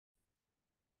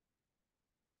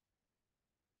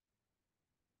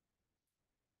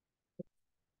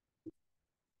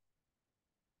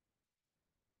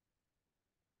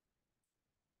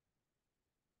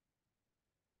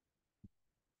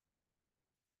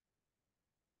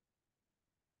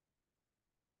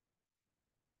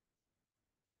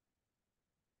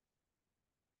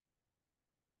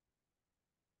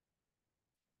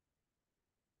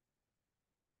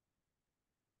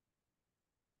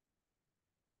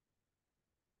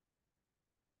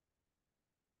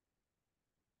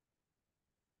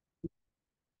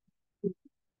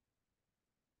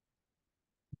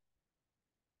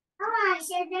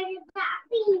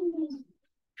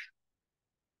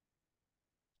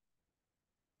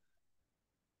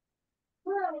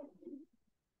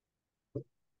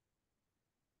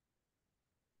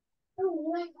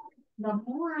Nggak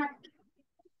muat.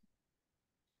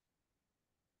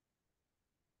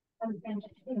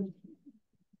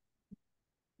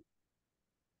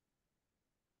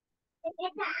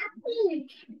 Kereta api.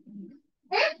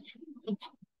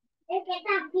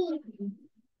 Kereta api.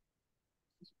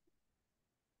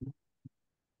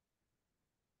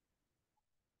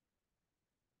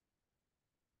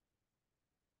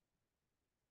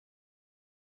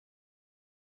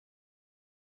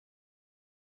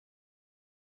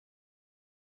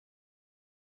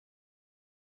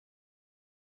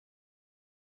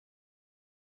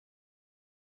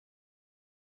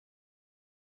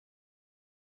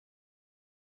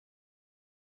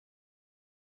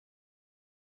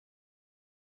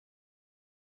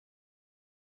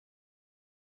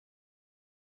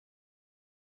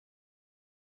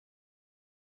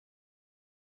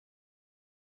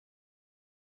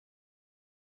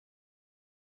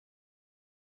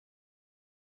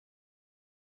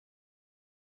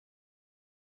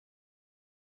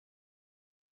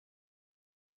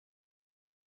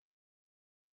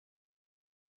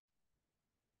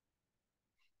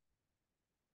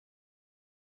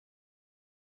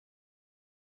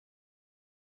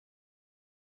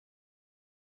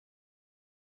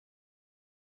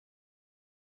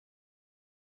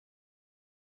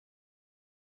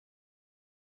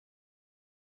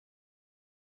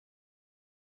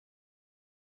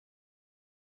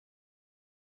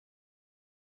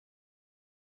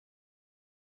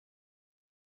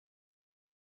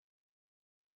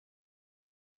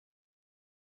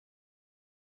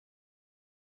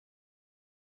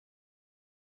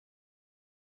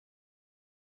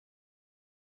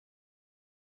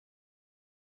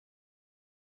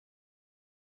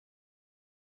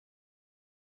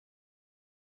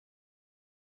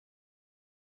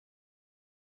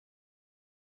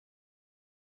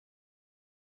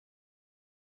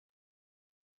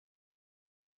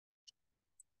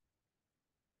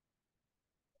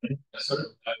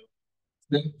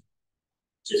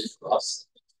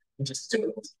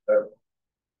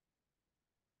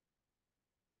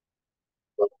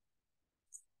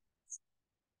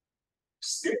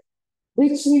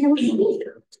 Which university?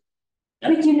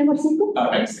 Which university?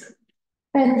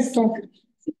 Penn State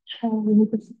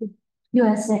University,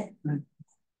 USA.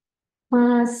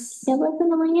 Mas, siapa itu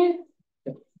namanya?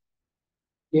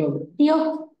 Tio.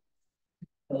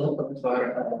 Hello,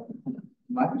 Professor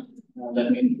Ahmad. My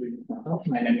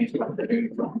name is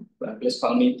Pragmatic. Please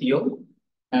call me Tio.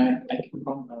 I came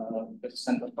from the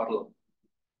Center for Law.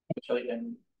 Actually,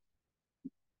 I'm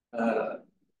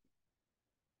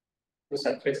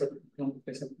riset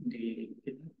di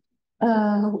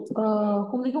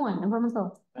Hukum lingkungan,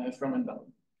 environmental. environmental.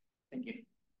 Thank you.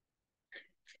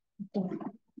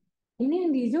 Ini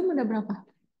yang di Zoom ada berapa?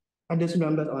 Ada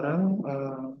 19 orang.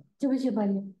 Coba siapa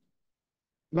aja?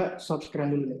 Mbak, stop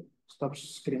screen dulu deh. Stop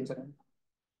screen saya.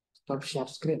 Stop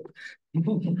share screen.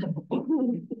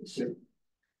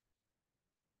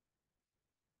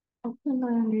 Aku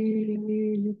yang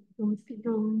di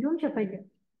Zoom siapa aja?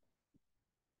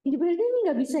 Ini berarti ini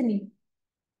nggak bisa nih?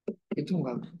 Itu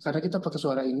enggak. Karena kita pakai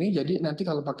suara ini, jadi nanti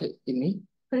kalau pakai ini,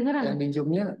 Kedengeran? yang di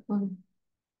Zoom-nya.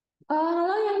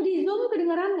 Halo, yang di Zoom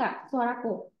kedengeran nggak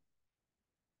suaraku?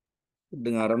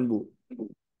 Kedengaran, Bu.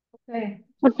 Oke.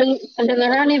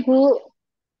 Kedengeran nih, Bu.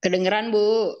 Kedengeran,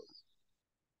 Bu.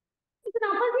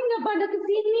 Kenapa sih nggak pada ke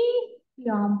sini?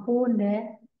 Ya ampun deh.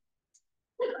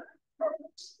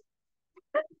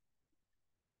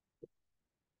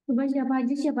 Coba siapa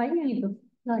aja yang itu?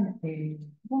 Nggak ada.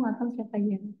 Aku nggak tahu siapa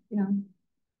aja yang.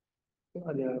 Itu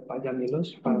ada Pak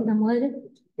Jamilus, Kita mulai deh.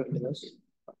 Jamilus,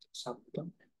 Pak Sabto,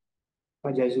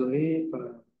 Pak Jazuli,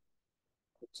 Pak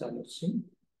Sanusi.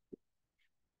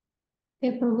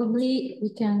 Okay, probably we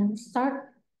can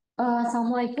start.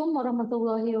 Assalamualaikum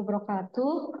warahmatullahi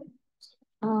wabarakatuh.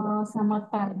 Selamat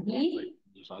pagi.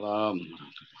 Salam.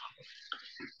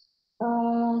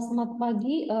 Selamat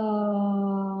pagi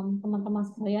teman-teman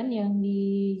sekalian yang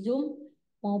di Zoom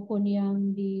maupun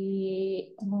yang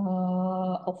di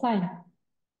offline.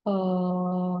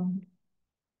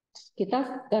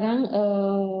 Kita sekarang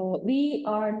we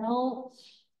are now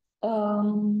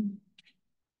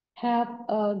have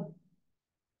a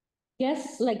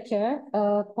guest lecture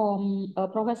from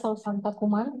Professor Santa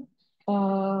Kumar.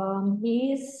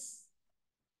 He's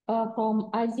from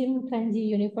Azim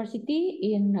Kranji University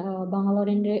in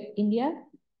Bangalore, India.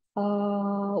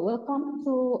 Welcome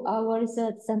to our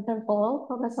research center hall,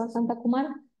 Professor Santa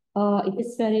Kumar. It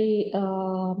is very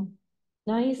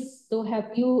nice to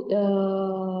have you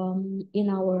in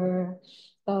our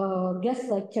guest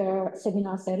lecture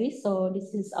seminar series. So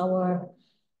this is our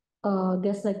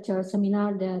guest lecture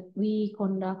seminar that we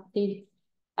conducted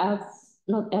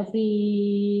not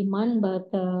every month, but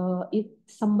if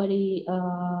somebody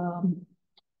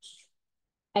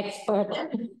expert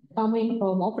coming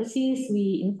from overseas,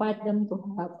 we invite them to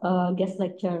have a guest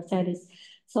lecture series.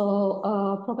 So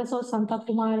Professor Santa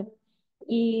Kumar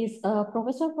is a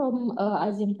professor from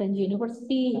Azim Premji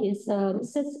University. His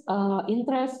research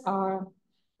interests are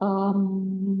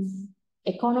um,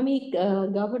 economic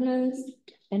governance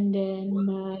and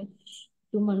then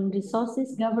human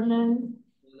resources governance.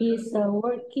 He's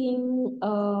working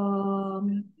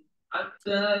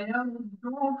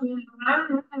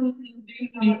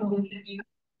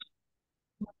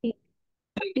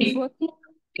he's working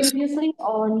previously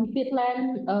on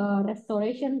peatland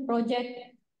restoration project.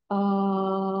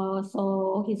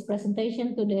 So his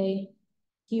presentation today,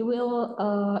 he will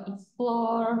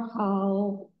explore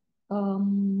how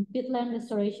peatland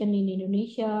restoration in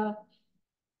Indonesia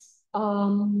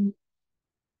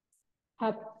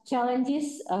have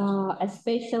challenges,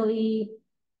 especially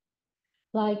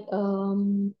like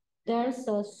there's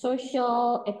a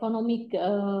social economic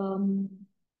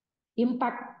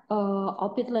impact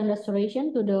of peatland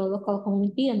restoration to the local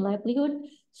community and livelihood.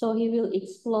 So he will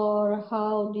explore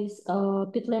how this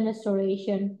peatland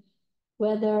restoration,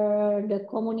 whether the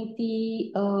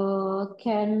community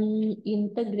can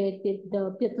integrate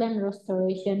the peatland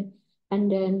restoration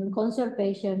and then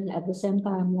conservation at the same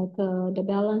time, like the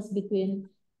balance between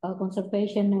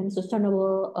conservation and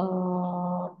sustainable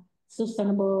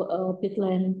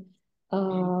peatland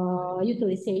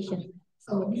utilization.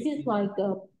 So this is like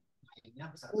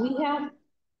we have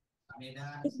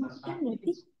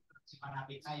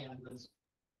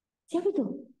siapa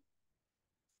tuh?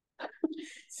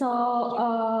 So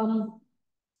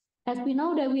as we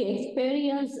know that we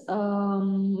experience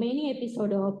many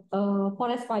episodes of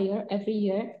forest fire every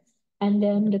year, and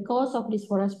then the cause of this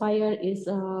forest fire is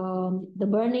the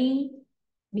burning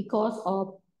because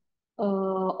of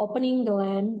opening the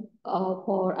land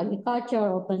for agriculture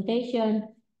or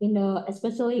plantation in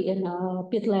especially in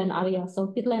peatland areas.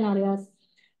 So peatland areas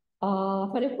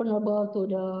very vulnerable to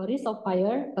the risk of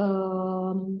fire.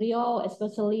 Rio,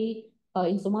 especially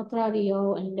in Sumatra,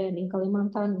 Rio, and then in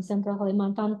Kalimantan, in Central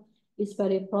Kalimantan, is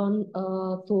very prone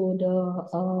to the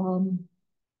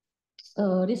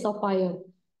risk of fire.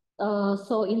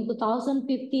 So in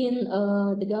 2015,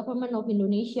 the government of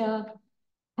Indonesia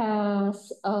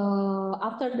has,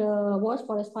 after the worst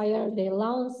forest fire, they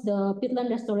launched the peatland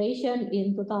restoration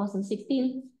in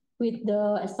 2016 with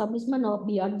the establishment of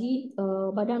BRG,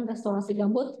 Badan Restorasi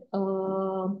Gambut,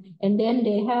 and then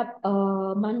they have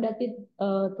mandated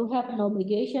to have an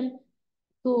obligation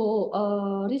to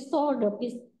restore the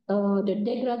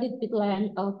degraded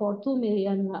peatland for 2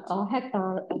 million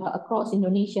hectares across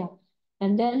Indonesia.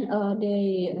 And then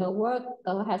the work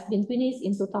has been finished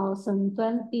in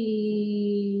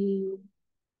 2020,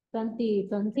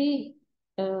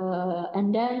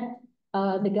 and then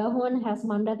the government has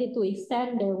mandated to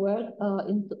extend their work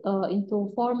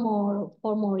into four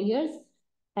more years,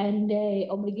 and the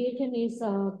obligation is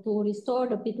to restore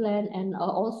the peatland and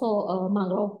also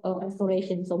mangrove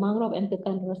restoration. So mangrove and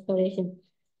peatland restoration.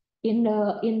 In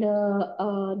the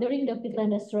during the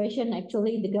peatland restoration,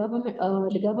 actually the government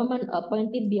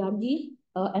appointed BRG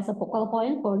as a focal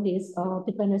point for this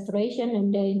peatland restoration,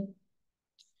 and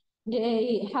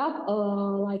they have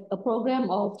like a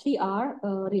program of 3R,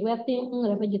 rewetting,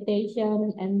 revegetation,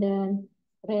 and then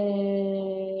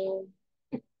rewetting,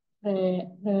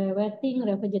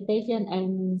 revegetation,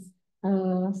 and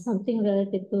something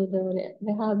related to the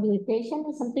rehabilitation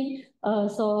or something.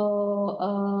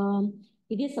 So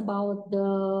it is about the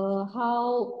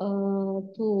how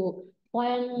to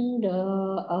plan the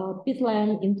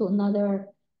peatland into another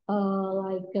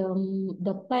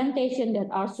the plantation that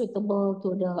are suitable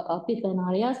to the peatland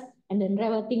areas, and then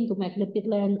rewetting to make the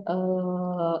peatland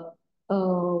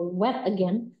wet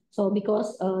again. So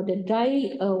because the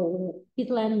dry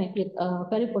peatland make it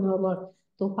very vulnerable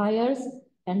to fires,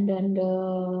 and then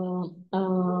the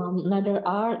another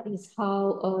R is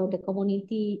how the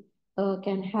community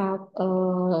can have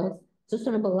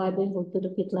sustainable livelihood to the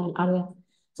peatland area.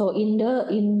 So in the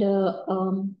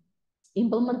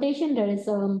implementation, there is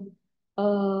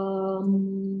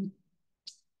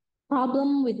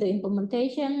problem with the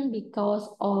implementation because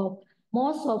of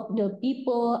most of the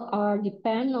people are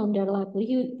depend on their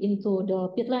livelihood into the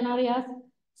peatland areas.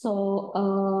 So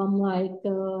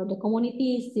the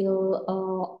community is still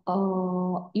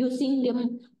using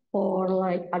them for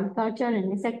like agriculture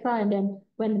and etc. And then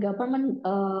when government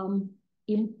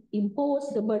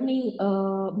impose the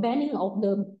banning of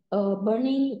the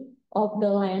burning of the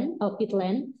land,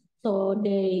 peatland, so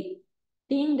they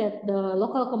think that the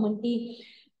local community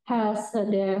has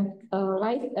their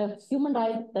human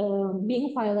right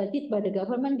being violated by the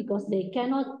government because they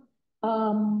cannot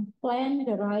plant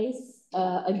the rice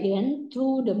again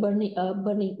through the burning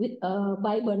with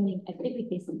by burning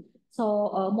activities.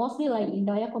 So mostly like in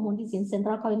Dayak communities in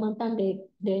Central Kalimantan,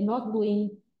 they're not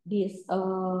doing this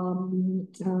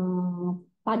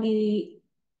padi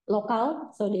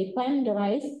local, so they plant the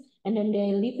rice and then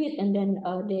they leave it and then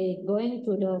they going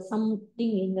to the something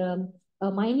in the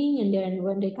mining, and then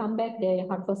when they come back they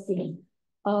harvesting.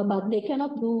 But they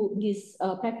cannot do these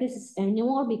practices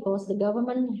anymore because the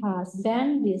government has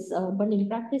banned these burning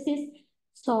practices.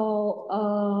 So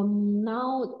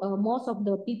now most of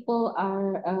the people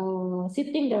are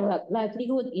shifting their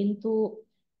livelihood into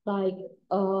like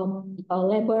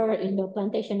labor in the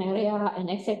plantation area and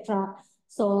etc.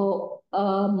 So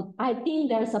I think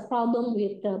there's a problem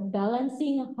with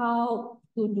balancing how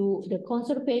to do the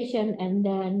conservation and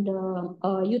then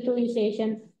the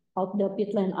utilization of the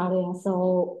peatland area.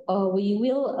 So we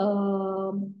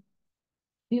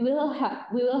will have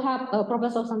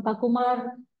Professor Santa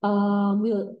Kumar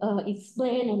will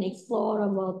explain and explore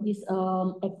about this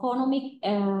economic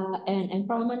and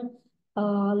environment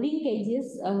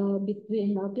linkages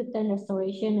between peatland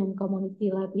restoration and community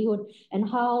livelihood, and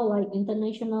how like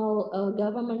international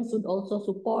governments should also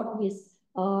support this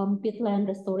peatland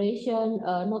restoration,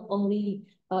 not only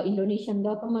Indonesian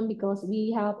government, because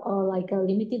we have like a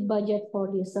limited budget for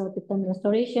this peatland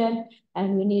restoration,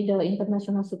 and we need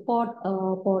international support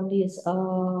for this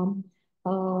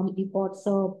effort.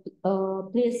 So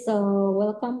please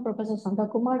welcome Professor Santa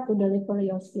Kumar to deliver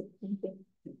your speech. Thank you.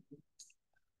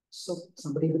 So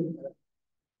somebody will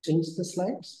change the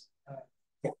slides.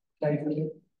 Yeah, right here.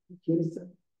 Here is the.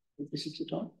 Is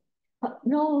it on?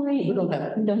 No, we don't have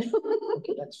it. Don't.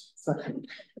 Okay, that's fine.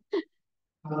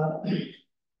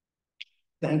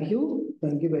 Thank you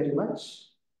very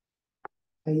much.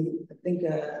 I think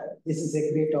this is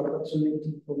a great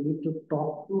opportunity for me to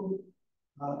talk to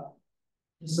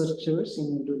researchers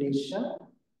in Indonesia.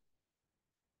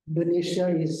 Indonesia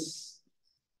is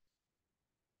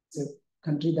a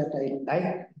country that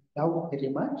I love very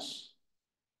much.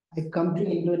 I come to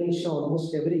Indonesia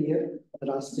almost every year for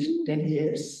the last 10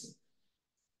 years.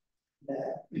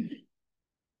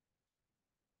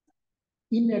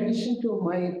 In addition to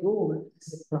my role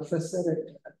as a professor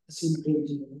at Cambridge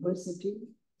University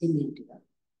in India,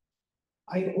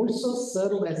 I also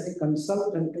serve as a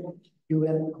consultant to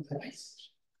UN organizations.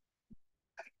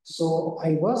 So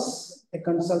I was a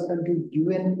consultant to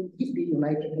UNEP,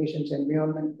 United Nations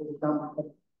Environment Program,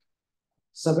 for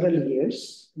several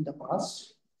years in the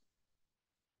past.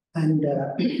 And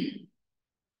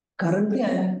currently I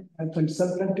am a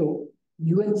consultant to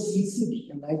UNCCD,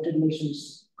 United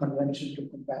Nations Convention to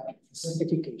Combat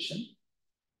Desertification.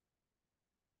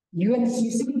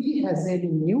 UNCCD has a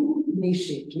new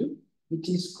initiative, which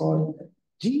is called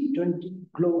G20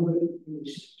 Global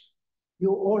Initiative.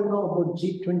 You all know about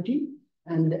G20,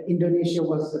 and Indonesia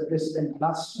was the president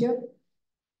last year.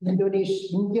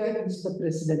 India is the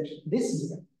president this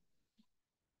year.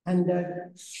 And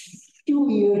few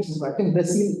years back, and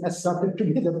Brazil has started to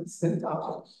be the president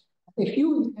now. A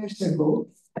few years ago,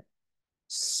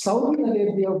 Saudi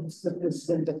Arabia was the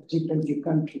president of G20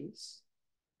 countries.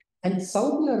 And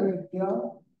Saudi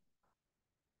Arabia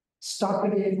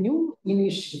started a new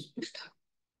initiative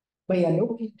by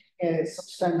allocating a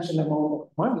substantial amount of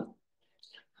money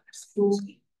to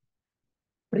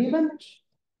prevent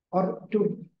or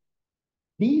to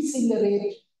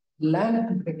decelerate land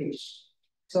degradation.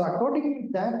 So according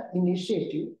to that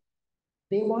initiative,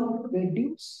 they want to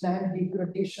reduce land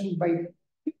degradation by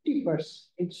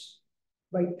 50%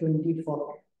 by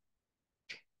 2040.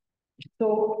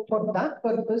 So for that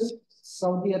purpose,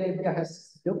 Saudi Arabia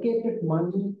has allocated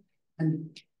money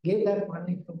and gave that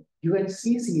money to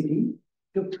UNCCD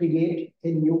to create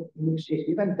a new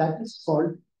initiative, and that is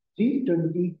called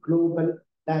G20 Global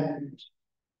Land Initiative.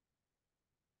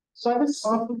 So I was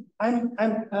I'm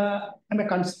a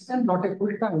consultant, not a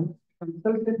full-time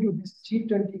consultant to this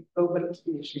G20 Global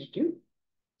Initiative.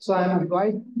 So I'm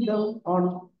advising them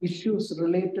on issues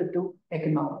related to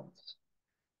economics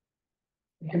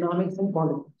and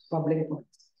politics, public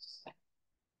policies.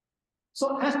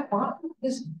 So as part of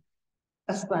this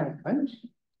assignment,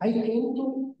 I came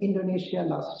to Indonesia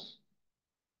last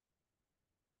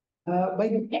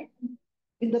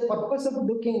with the purpose of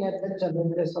looking at the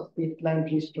challenges of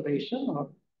peatland restoration or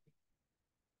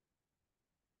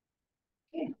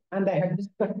And I had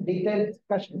detailed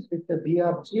discussions with the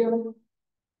BRGM.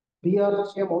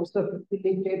 BRGM also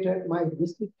facilitated my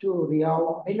visit to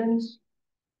Riau Islands.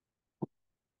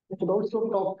 I could also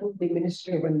talk to the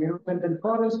Ministry of Environment and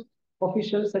Forest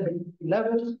officials at the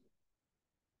levels.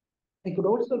 I could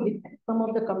also visit some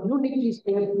of the communities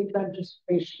where peatland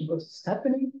restoration was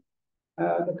happening,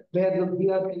 where we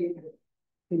are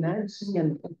financing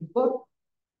and work.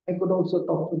 I could also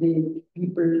talk to the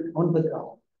people on the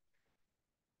ground.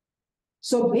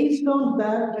 So based on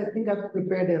that, I think I've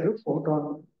prepared a report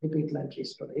on the peatland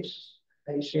restoration.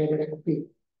 I shared a copy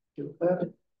to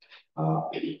her.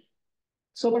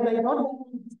 But I thought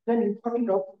it's an important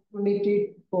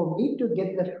opportunity for me to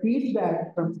get the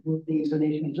feedback from the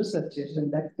Indonesian researchers,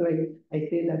 and that's why I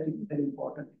say that it's very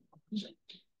important.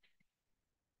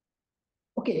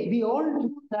 Okay, we all know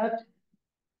that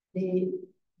the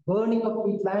burning of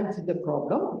peatlands is a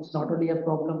problem. It's not only a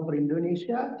problem for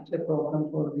Indonesia, it's a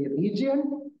problem for the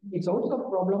region. It's also a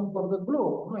problem for the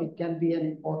globe. It can be an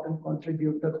important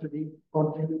contributor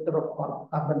of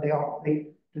carbon dioxide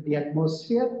to the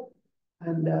atmosphere.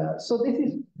 And so this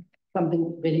is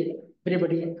something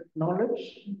everybody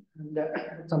acknowledge and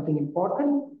something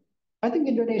important. I think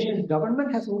Indonesian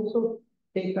government has also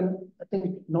taken, I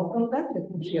think, note on that. I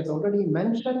think she has already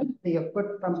mentioned the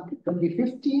effort from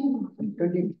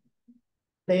 2015,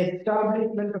 the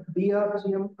establishment of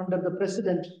BRGM under the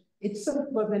president itself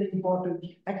was an important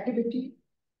activity.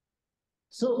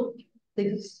 So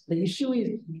the issue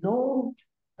is known.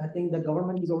 I think the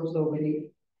government is also very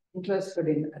interested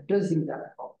in addressing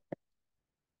that problem.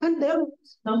 And there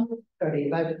was some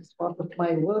studies. As part of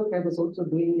my work, I was also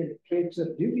doing a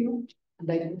literature review, and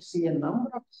I could see a number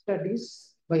of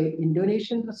studies by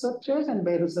Indonesian researchers and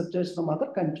by researchers from other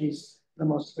countries,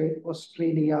 from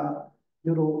Australia,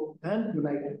 Europe, and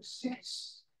United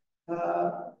States.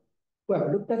 Who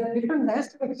have looked at different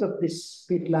aspects of this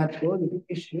peatland burning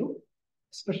issue,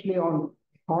 especially on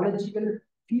ecological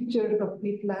features of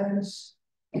peatlands,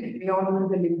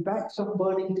 environmental impacts of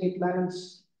burning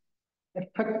peatlands,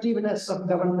 effectiveness of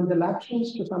governmental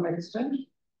actions to some extent,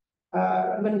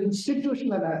 even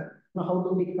institutional, how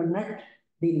do we connect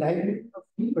the livelihood of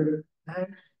people and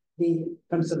the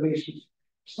conservation.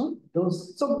 So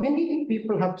many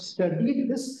people have studied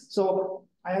this. So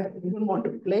I don't want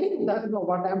to claim that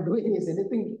what I'm doing is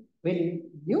anything very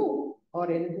new or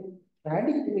anything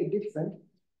radically different.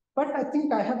 But I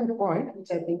think I have a point which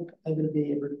I think I will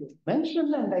be able to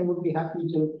mention, and I would be happy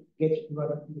to get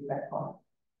your feedback on.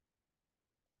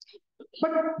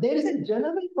 But there is a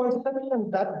general perception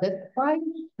that despite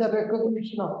the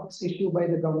recognition of this issue by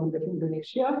the government of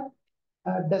Indonesia,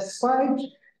 despite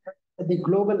the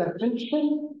global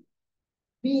attention,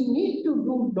 we need to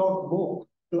do a lot more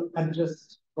to address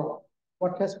this problem.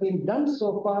 What has been done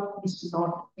so far is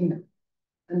not enough.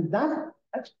 And that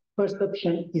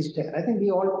perception is there. I think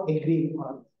we all agree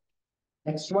on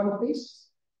it. Next one, please.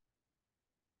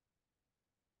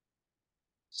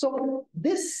 So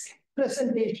this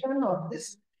presentation or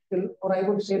this, or I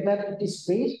would say that it is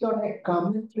based on a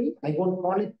commentary. I won't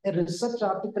call it a research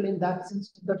article in that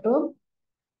sense of the term.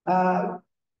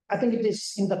 I think it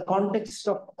is in the context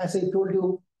of, as I told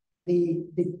you, the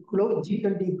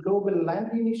G20 Global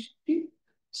Land Initiative.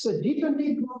 So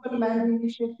G20 Global Land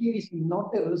Initiative is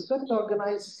not a research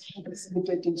organization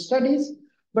facilitating studies,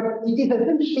 but it is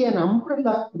essentially an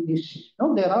umbrella initiative.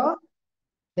 No, there are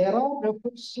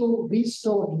efforts to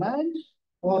restore land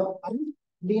or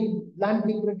land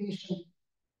degradation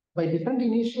by different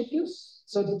initiatives.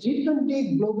 So the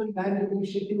G20 Global Land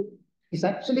Initiative is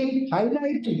actually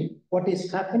highlighting what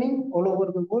is happening all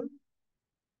over the world,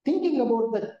 thinking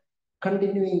about the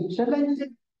continuing challenges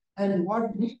and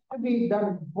what needs to be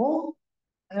done more,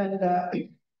 and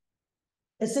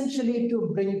essentially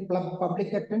to bring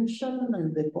public attention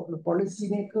and the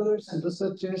policymakers and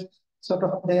researchers sort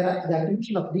of the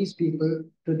attention of these people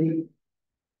to the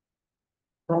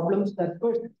problems that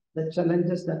persist, the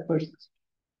challenges that persist.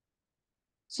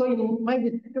 So in my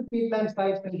visit to peatland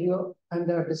sites and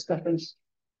the discussions,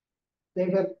 they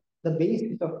were the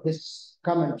basis of this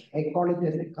comment. I call it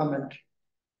as a comment.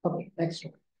 Okay, next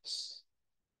one.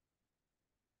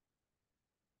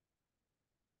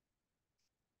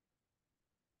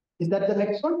 Is that the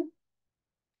next one?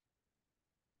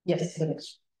 Yes, the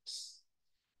next one.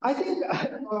 I think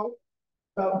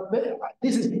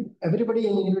this is everybody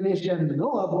in Indonesia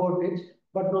know about it,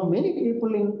 but many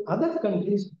people in other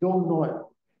countries don't know it.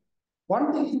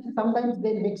 One thing is sometimes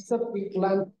they mix up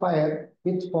peatland fire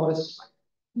with forest fire.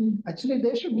 Actually,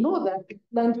 they should know that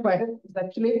peatland fire is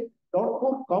actually a lot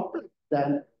more complex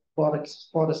than forest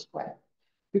fire.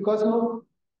 Because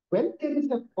when there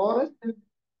is a forest,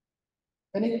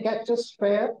 when it catches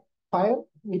fire,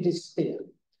 it is fair.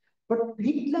 But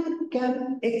peatland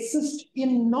can exist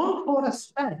in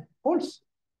non-forest land also.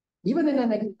 Even in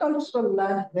an agricultural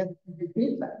land, there can be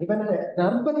peatland. Even in an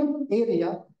urban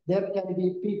area, there can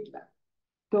be peatland.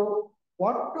 So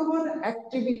whatever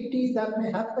activity that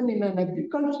may happen in an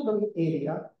agricultural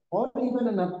area or even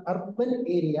in an urban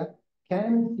area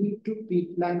can lead to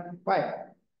peatland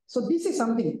fire. So this is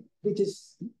something which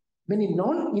is many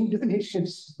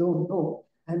non-Indonesians don't know.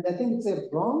 And I think it's a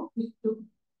wrong thing to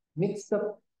mix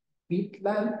the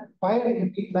peatland fire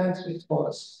in peatlands with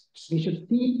forests. We should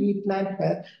see peatland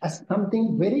fire as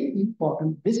something very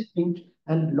important, distinct,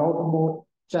 and lot more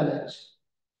challenge.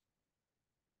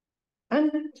 And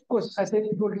of course, as I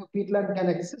told you, peatland can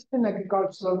exist in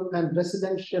agricultural and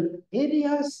residential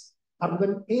areas,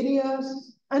 urban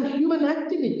areas, and human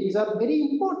activities are very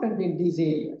important in these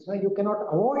areas. Now, you cannot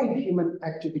avoid human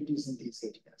activities in these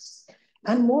areas.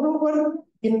 And moreover,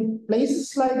 in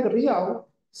places like Riau,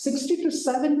 60 to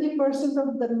 70%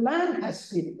 of the land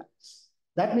has peatlands.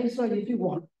 That means that if you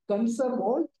want to conserve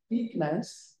all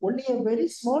peatlands, only a very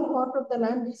small part of the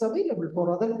land is available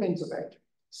for other kinds of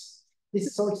activities. This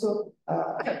is also,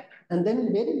 and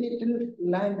then very little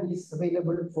land is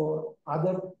available for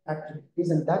other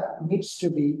activities, and that needs to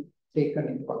be taken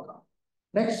into account.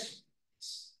 Next.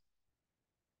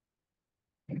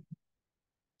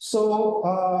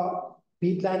 So,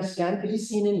 peatlands can be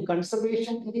seen in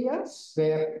conservation areas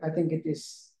where I think it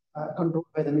is controlled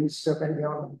by the Ministry of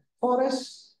Environment and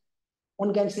Forests.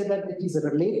 One can say that it is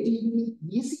relatively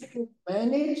easy to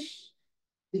manage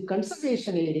the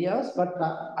conservation areas, but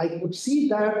I could see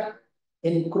that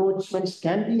encroachments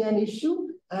can be an issue,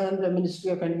 and the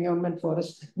Ministry of Environment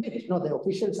Forest admit, the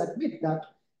officials admit that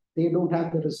they don't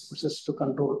have the resources to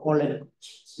control all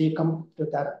encroachments. We come to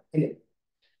that later.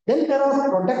 Then there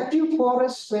are productive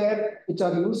forests which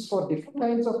are used for different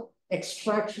kinds of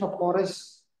extraction of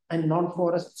forests and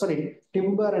non-forest,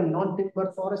 timber and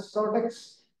non-timber forest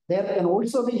products. There can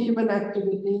also be human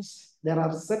activities. There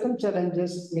are certain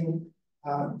challenges in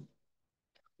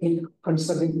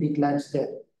conserving peatlands there.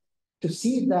 To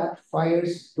see that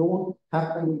fires don't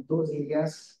happen in those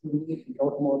areas, we need a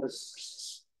lot more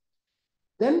resources.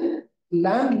 Then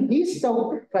land leased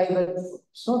out to private firms.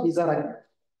 So these are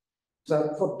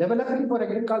for developing for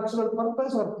agricultural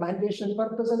purpose or plantation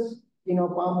purposes.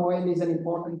 Palm oil is an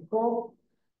important crop.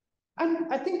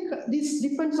 And I think this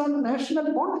depends on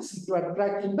national policy to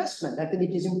attract investment. I think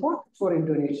it is important for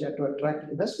Indonesia to attract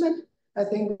investment. I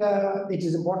think it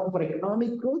is important for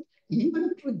economic growth,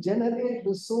 even to generate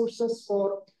resources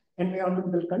for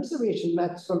environmental conservation,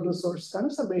 natural resource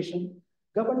conservation.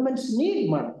 Governments need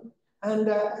money.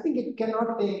 And I think it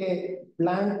cannot take a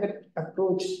blanket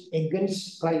approach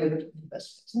against private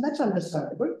investments. And that's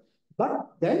understandable.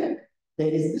 But then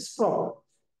there is this problem.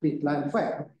 Peatland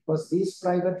fire, because these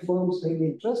private firms may be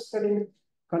interested in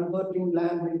converting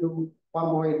land into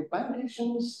palm oil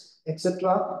plantations,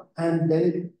 etc., and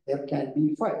then there can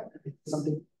be fire. It's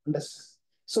something to understand.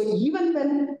 So even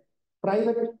when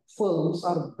private firms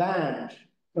are banned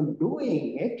from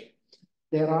doing it,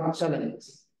 there are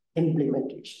challenges.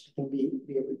 Implementation can be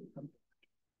able to come.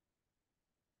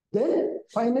 Then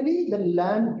finally, the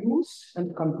land use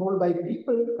and control by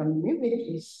people,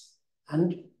 communities,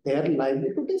 and their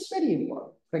livelihood is very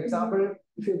important. For example,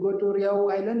 if you go to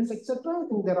Riau Islands, etc., I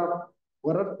think there are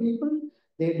poorer people.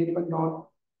 They depend on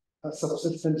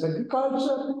subsistence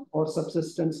agriculture or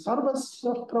subsistence harvest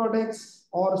of products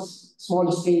or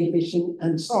small-scale fishing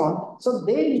and so on. So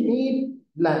they need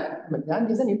land. But land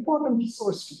is an important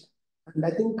resource to them. And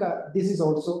I think this is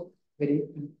also very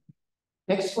important.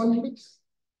 Next one, please.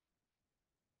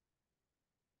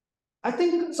 I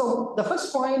think so. The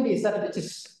first point is that it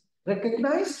is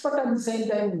recognized, but at the same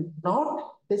time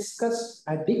not discussed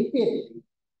adequately,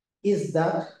 is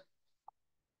that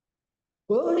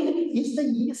burning is the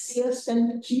easiest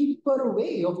and cheaper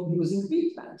way of using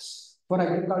peatlands for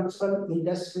agricultural,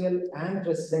 industrial, and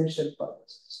residential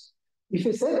purposes. If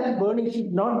you say that burning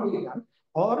should not be done,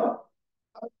 or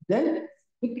then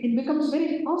it becomes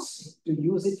very costly to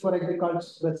use it for agricultural,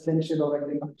 residential, or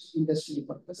agricultural, industrial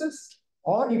purposes.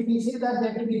 Or if we say that they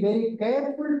have to be very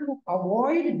careful to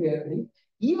avoid burning,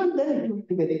 even then it will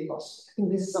be very costly. I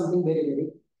think this is something very,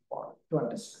 very important to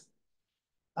understand.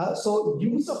 So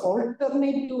use of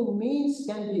alternative means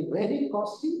can be very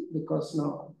costly because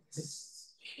now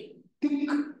this thick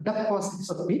deposits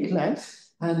of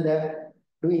peatlands, and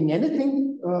doing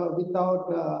anything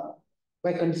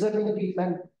by conserving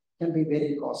peatland can be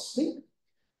very costly.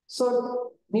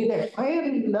 So need a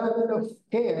higher level of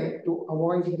care to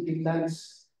avoid the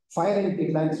peatlands firing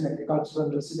peatlands in agricultural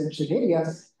and residential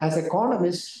areas, as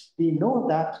economists, we know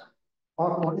that,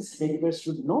 or policymakers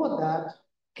should know that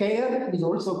care is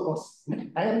also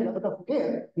costly. Higher level of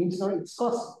care means no, it's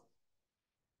costly.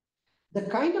 The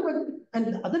kind of, and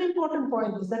the other important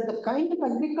point is that the kind of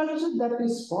agriculture that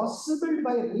is possible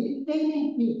by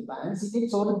retaining peatlands in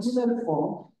its original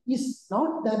form is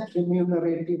not that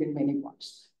remunerative in many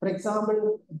parts. For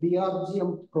example,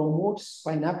 BRGM promotes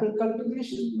pineapple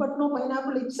cultivation, but no,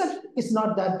 pineapple itself is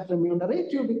not that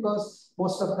remunerative because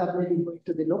most of that may be going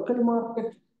to the local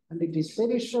market and it is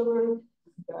perishable.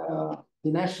 The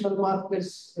national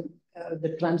markets,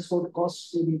 the transport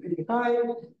costs will be very high.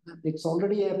 It's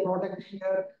already a product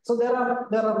here. So there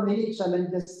are many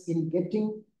challenges in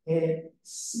getting a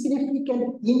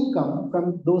significant income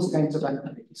from those kinds of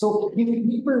activities. So if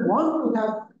people want to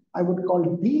have, I would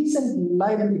call decent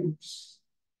livelihoods,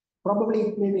 probably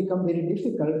it may become very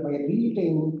difficult by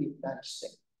retaining peatlands.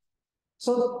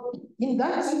 So in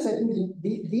that sense, I think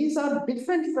these are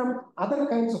different from other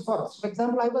kinds of forests. For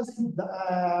example, I was in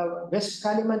West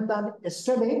Kalimantan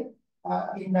yesterday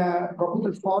in a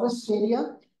tropical forest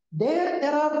area. There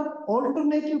are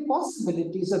alternative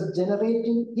possibilities of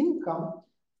generating income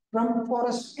from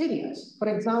forest areas. For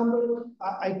example,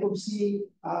 I could see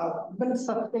even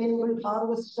sustainable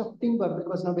harvest of timber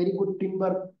because now very good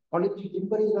timber, quality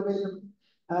timber is available.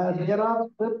 There are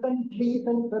certain trees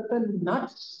and certain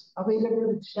nuts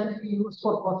available which can be used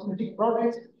for cosmetic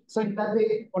products. So in that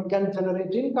way, one can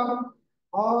generate income.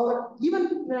 Or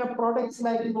even products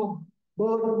like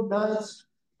bird nuts,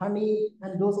 honey,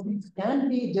 and those things can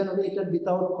be generated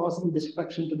without causing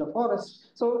destruction to the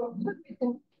forest. So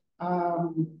in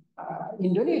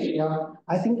Indonesia,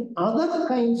 I think other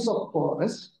kinds of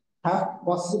forests have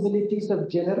possibilities of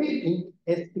generating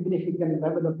a significant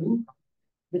level of income,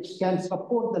 which can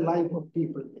support the life of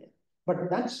people there. But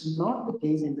that's not the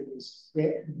case in the case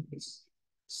where it is.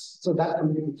 So that's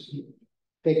something which we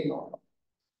take note of.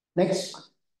 Next one.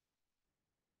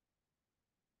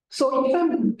 So if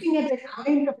I'm looking at a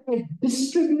kind of a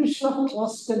distribution of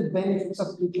costs and benefits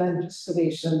of peatland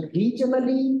restoration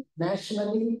regionally,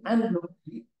 nationally, and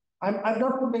locally, I've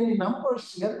not put any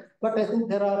numbers here, but I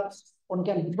think one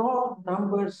can draw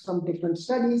numbers from different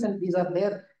studies, and these are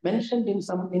there mentioned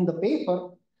in the paper.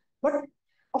 But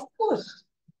of course,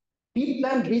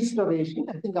 peatland restoration,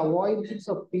 I think avoidance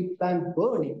of peatland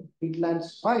burning, peatland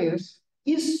fires,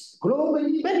 is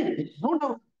globally beneficial. No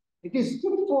doubt. It is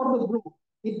good for the group.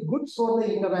 It's good for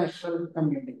the international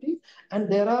community.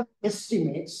 And there are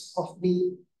estimates of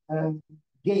the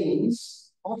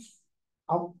gains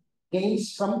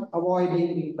gains from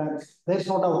avoiding peatlands. There's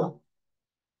no doubt.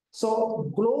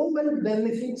 So global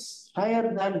benefits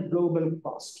higher than global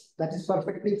cost. That is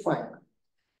perfectly fine.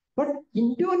 But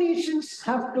Indonesians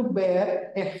have to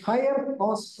bear a higher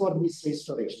cost for this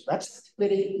restoration. That's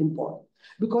very important.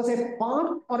 Because a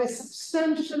part or a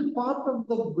substantial part of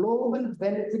the global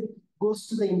benefit goes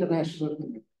to the international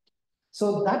community.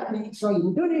 So that means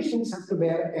Indonesians have to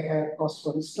bear a higher cost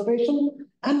for restoration.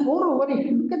 And moreover, if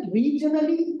you look at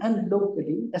regionally and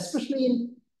locally, especially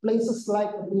in places like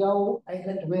Riau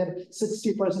Island, where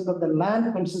 60% of the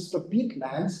land consists of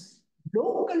peatlands,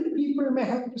 local people may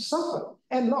have to suffer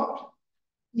a lot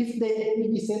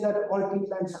if we say that all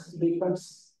peatlands have to be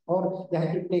fenced, or they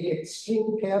have to take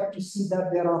extreme care to see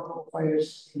that there are no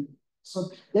fires. So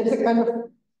there is a kind of,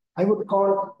 I would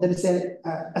call, there is a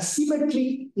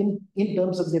asymmetry in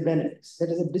terms of the benefits. There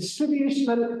is a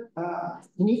distributional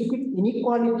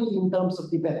inequality in terms of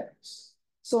the benefits.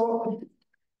 So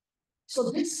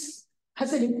this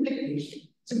has an implication.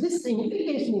 So this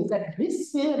implication is that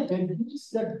this may reduce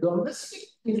the domestic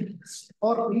interest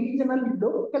or regional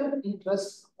local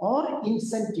interest or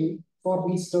incentive for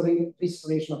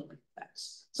restoration of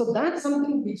peatlands. So that's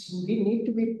something which we need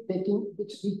to be taking,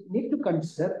 which we need to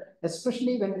consider,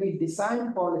 especially when we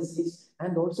design policies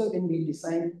and also when we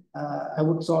design, I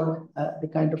would solve the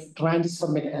kind of transfer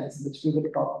mechanism, which we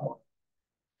will talk about.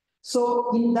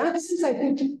 So in that sense, I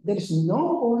think there is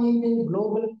no point in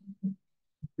global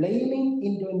blaming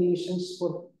Indonesians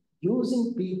for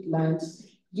using peatlands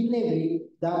in a way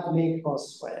that may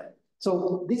cause fire.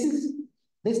 So there is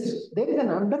an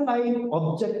underlying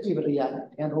objective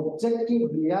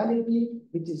reality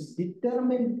which is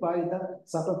determined by the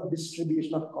sort of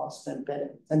distribution of cost and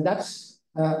benefits. And that's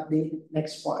the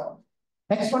next point.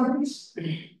 Next one, please.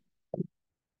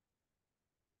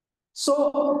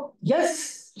 So,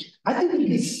 yes, I think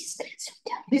this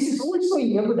is also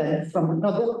evident from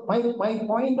another. My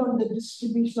point on the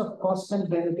distribution of cost and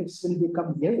benefits will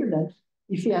become evident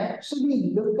if you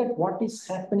actually look at what is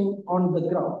happening on the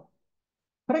ground.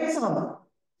 For example,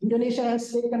 Indonesia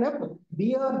has taken up.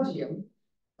 BRGM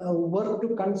work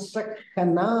to construct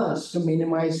canals to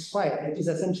minimize fire. It is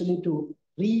essentially to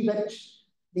re-wet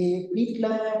the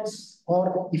peatlands,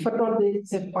 or if at all there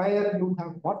is a fire, you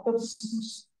have water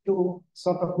source to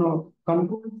sort of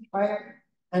control the fire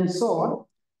and so on.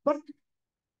 But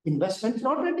investment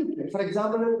not ready. For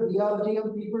example,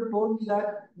 BRGM people told me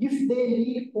that if they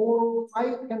need 4 or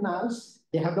 5 canals,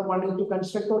 they have the money to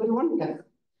construct only 1 canal,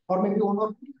 or maybe 1 or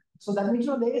 2. So that means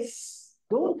they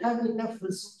don't have enough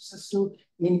resources to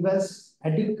invest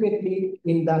adequately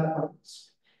in that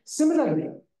purpose. Similarly,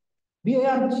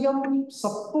 BRGM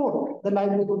support the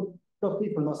livelihood of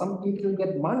people. Now, some people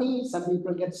get money, some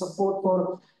people get support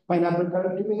for pineapple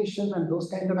cultivation and those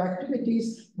kind of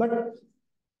activities, but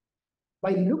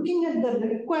by looking at the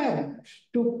requirement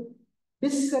to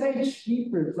discourage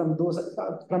people from those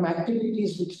from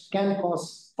activities which can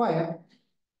cause fire,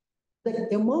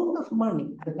 the amount of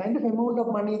money, the kind of amount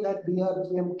of money that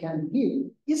BRGM can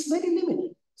give is very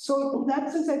limited. So in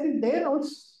that sense, I think there also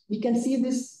we can see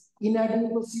this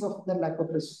inadequacy of the lack of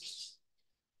resources.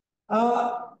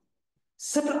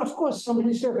 Certain, of course, from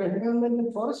Ministry of Environment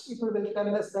and Forest people will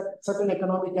tell us that certain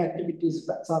economic activities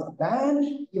are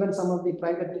banned. Even some of the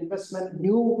private investment,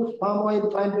 new palm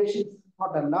oil plantations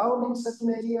not allowed in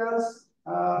certain areas.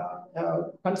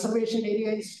 Conservation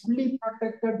area is fully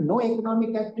protected. No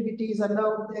economic activities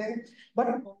allowed there. But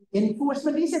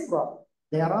enforcement is a problem.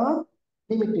 There are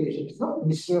limitations. No?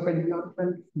 Ministry of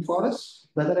Environment and Forest,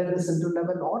 whether at the central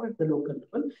level or at the local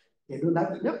level, they don't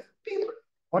have enough people.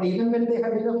 Or even when they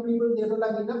have enough people, they don't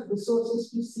have enough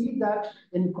resources to see that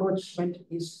encroachment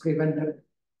is prevented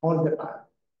all the time.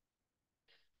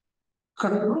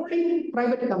 Controlling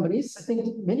private companies, I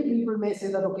think many people may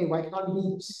say that, okay, why can't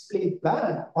we simply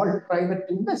ban all private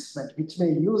investment, which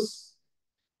may use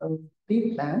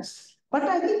peatlands? But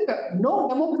I think no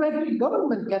democratic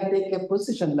government can take a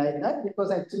position like that,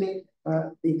 because actually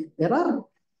there are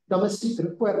domestic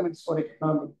requirements for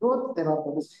economic growth, there are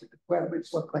domestic requirements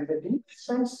for private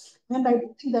investments, and I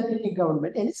don't think that any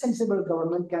government, any sensible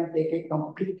government can take a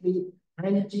completely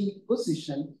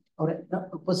anti-position or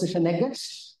a position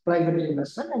against private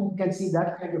investment, and you can see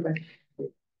that kind of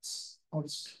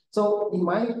also. So in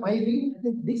my view, I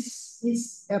think this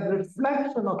is a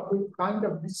reflection of the kind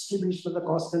of distribution of the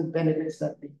cost and benefits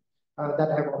that we that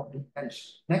I have already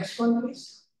mentioned. Next one,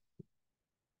 please.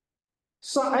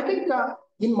 So I think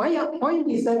in my point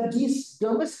is that these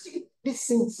domestic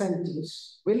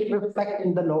disincentives will reflect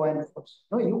in the law enforcement.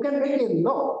 No, you can make a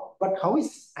law, but how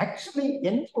it's actually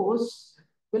enforced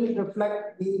will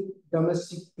reflect the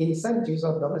domestic incentives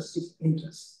or domestic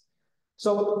interests.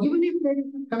 So even if there is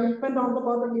a commitment on the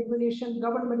part of the Indonesian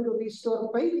government to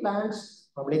restore peatlands,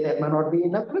 probably there may not be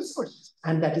enough resources.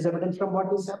 And that is evident from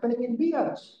what is happening in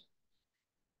BRG.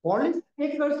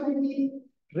 Policymakers may be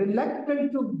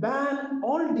reluctant to ban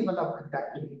all development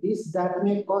activities that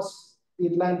may cause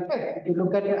peatland threat. If you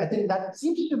look at it, I think that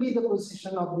seems to be the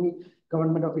position of the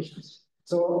government officials.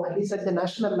 So at least at the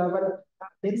national level,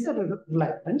 there is a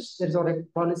reluctance, there is a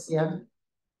policy, and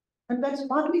that's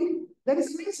partly, there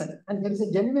is a reason, and there is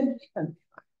a genuine reason.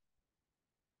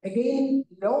 Again,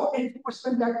 law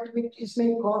enforcement activities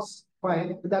may cause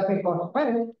fire, that may cause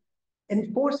fire.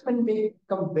 Enforcement may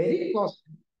become very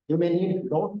costly. You may need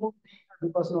a lot more people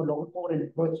because no lot more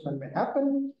enforcement may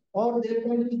happen, or there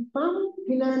may be some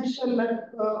financial and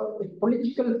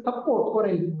political support for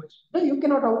enforcement. No, you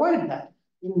cannot avoid that.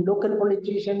 In local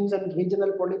politicians and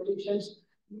regional politicians,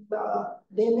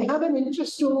 they may have an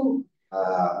interest to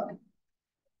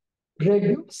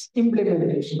reduce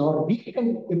implementation or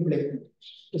weaken implementation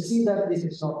to see that this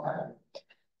is not happening.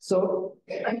 So,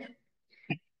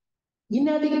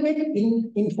 inadequate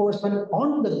enforcement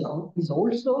on the ground is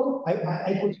also,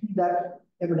 I could see that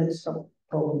evidence from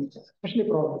provinces, especially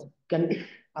provinces.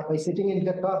 By sitting in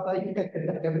Jakarta, you get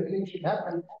that everything should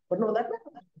happen, but no, that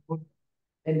happen.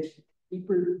 And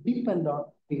people depend on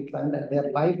peatland and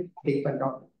their life depend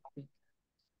on it.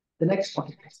 The next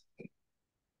point.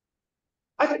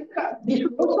 I think we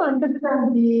should also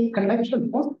understand the connection,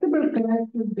 possible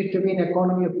connection between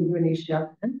economy of Indonesia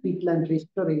and peatland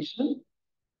restoration,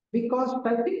 because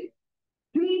I think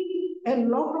a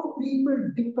lot of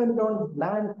people depend on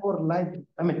land for life.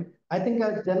 I mean, I think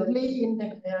generally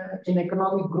in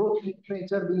economic growth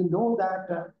literature, we know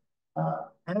that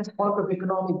as part of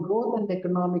economic growth and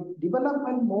economic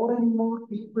development, more and more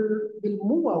people will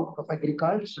move out of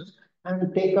agriculture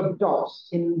and take up jobs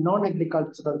in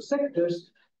non-agricultural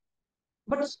sectors.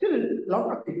 But still, a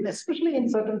lot of people, especially in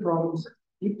certain provinces,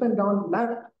 depend on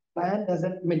land as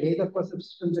either for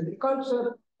subsistence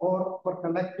agriculture or for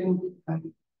collecting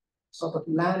sort of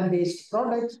land-based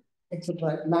products.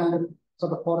 etc., land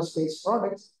sort of forest-based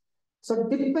products. So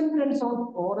dependence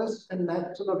on forest and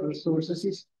natural resources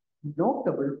is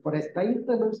notable for a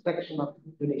sizable section of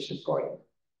Indonesian soil.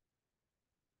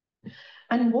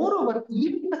 And moreover,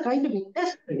 even the kind of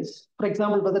industries, for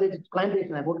example, whether it's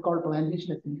plantation, I would call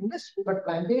plantation as an industry, but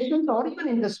plantations or even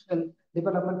industrial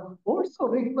development also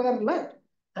require land.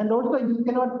 And also, you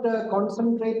cannot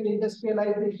concentrate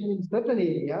industrialization in certain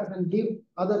areas and leave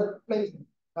other places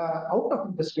out of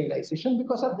industrialization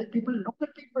because of the people, local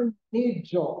people need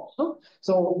jobs.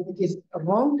 So it is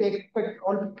wrong to expect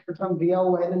all people from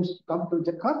Riau Islands to come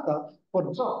to Jakarta for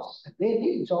jobs. They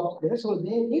need jobs there, so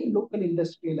they need local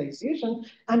industrialization.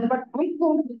 And but I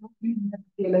found the local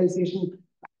industrialization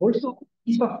also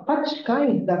is of such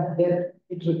kind that there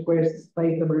it requires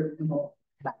sizable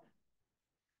land.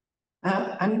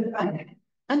 And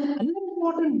another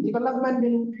important development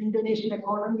in Indonesian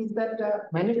economy is that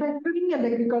manufacturing and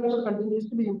agriculture continues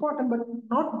to be important, but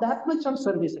not that much on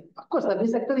service sector. Of course,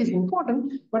 service sector is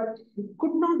important, but it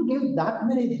could not give that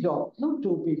many jobs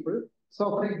to people.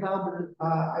 So, for example,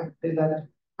 I would say that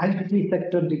IT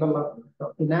sector development,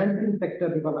 financing sector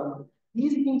development,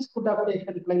 these things could have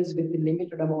taken place with a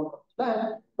limited amount of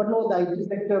land, but no, the IT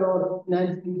sector or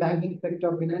financing, banking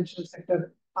sector, financial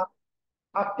sector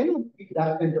cannot be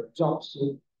that kind of jobs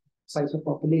with size of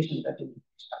population that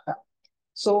Indonesia have.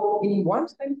 So in one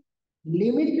sense,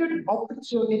 limited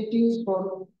opportunities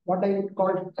for what I would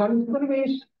call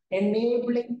conservation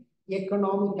enabling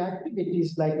economic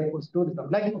activities like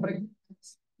ecotourism. Like for example,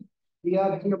 we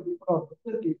are here for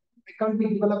we can't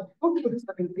be developed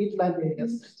ecotourism in peatland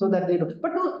areas so that they do.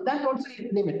 But no, that also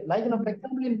is limited. Like for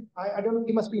example, I don't know,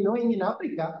 you must be knowing in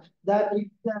Africa that if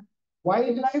the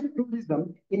wildlife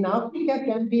tourism in Africa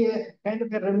can be a kind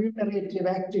of a remunerative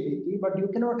activity, but you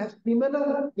cannot have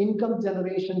similar income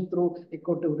generation through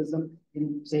ecotourism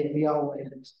in, say, Riau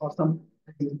Islands or some.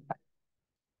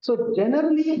 So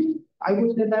generally, I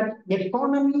would say that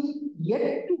economy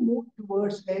yet to move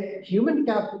towards a human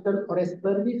capital or a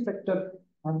service sector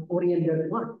oriented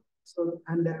one. So,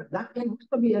 and that can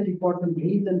also be an important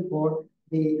reason for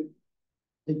the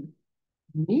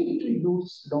need to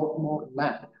use a lot more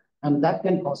land, and that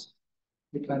can cause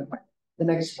decline. The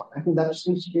next one, I think that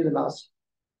seems to be the last.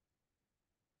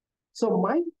 So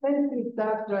my sense is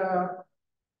that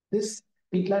this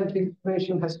peatland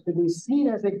situation has to be seen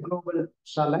as a global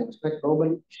challenge, a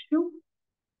global issue.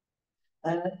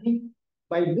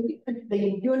 By looking at the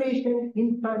Indonesian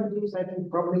infant use, I think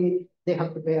probably they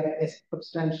have to bear a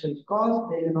substantial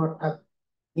cost. They do not have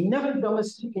enough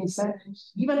domestic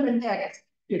incentives, even when they accept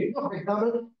it. For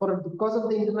example, because of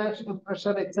the international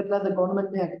pressure, etc., the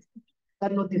government may accept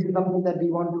that no, this is something that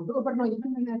we want to do. But no,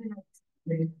 even when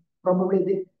they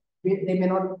probably they may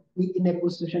not be in a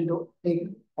position to take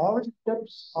all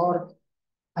steps or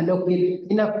allocate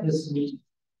enough resources.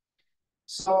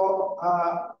 So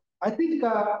I think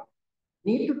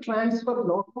need to transfer a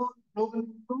lot more global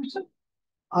inclusion.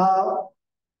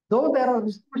 Though there are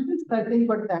resources, I think,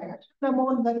 but the actual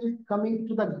amount that is coming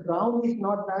to the ground is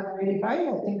not that very high.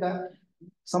 I think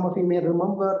some of you may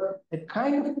remember a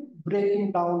kind of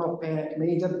breaking down of a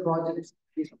major project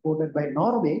supported by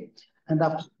Norway, and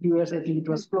after a few years, I think it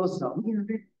was closed down.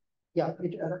 Yeah,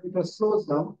 it was closed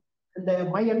down.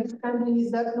 And my understanding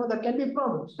is that no, there can be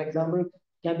problems. For example,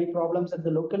 can be problems at the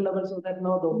local level, so that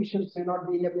now the officials may not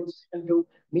be in a position to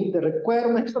meet the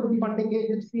requirements of the funding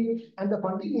agency, and the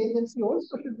funding agency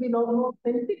also should be more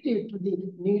sensitive to the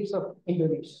needs of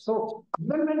Indonesia. So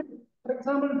even when, for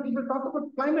example, people talk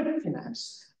about climate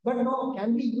finance, but no,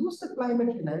 can we use the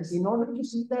climate finance in order to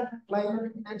see that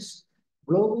climate finance,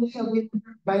 globally available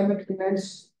climate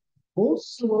finance,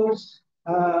 goes towards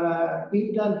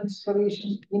peatland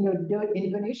restoration in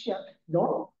Indonesia,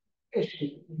 not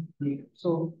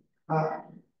so,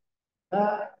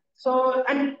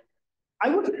 and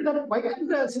I would say that why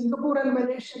can't Singapore and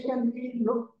Malaysia can be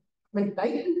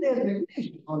tighten their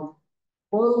regulation on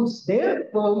firms, their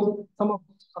firms, some of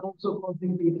which are also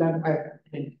causing peatland fire.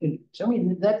 I mean,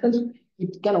 in that sense,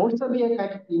 it can also be a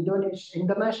kind of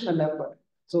international effort.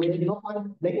 So there is no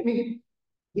point blaming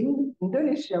in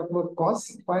Indonesia for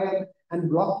causing fire and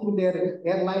blocking their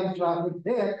airline traffic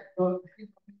there. So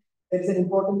there's an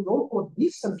important role for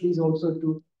these countries also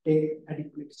to take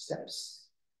adequate steps.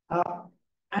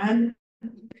 And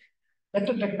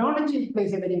better technology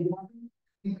plays a very important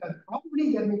because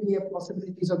probably there may be a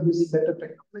possibilities of using better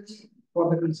technology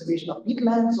for the conservation of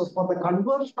peatlands or for the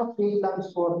conversion of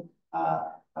peatlands for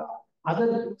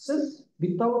other uses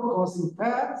without causing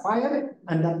fire,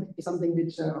 and that is something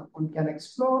which one can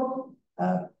explore.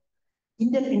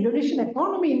 Indonesian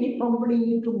economy probably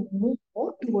need to move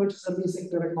more towards service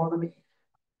sector economy.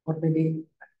 or maybe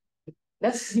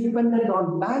less dependent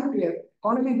on land, we have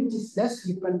economy which is less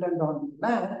dependent on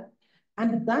land,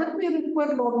 and that may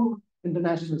require a lot of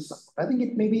international support. I think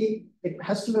it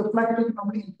has to reflect in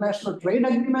international trade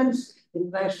agreements,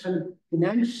 international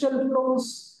financial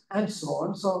flows, and so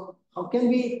on. So how can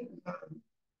we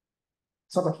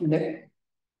sort of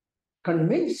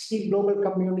convince the global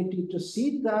community to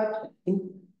see that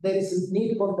there is a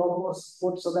need for a lot more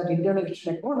support so that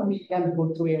Indonesian economy can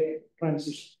go through a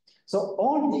transition. So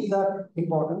all these are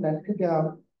important, and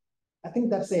I think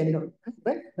that's the end of it.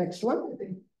 Right? Next one.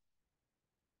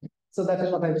 So that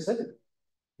is what I've said.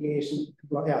 Yeah,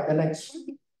 the next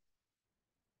one.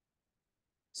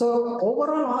 So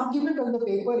overall argument on the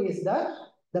paper is that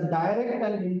the direct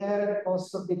and indirect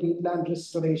cost of the peatland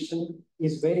restoration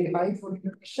is very high for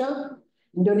Indonesia.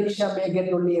 Indonesia may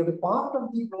get only a part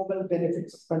of the global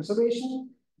benefits of conservation.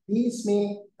 These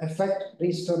may affect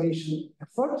restoration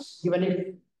efforts, even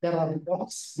if there are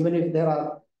laws, even if there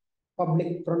are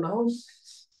public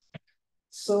pronouncements.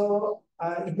 So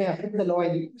it may affect the law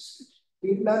in the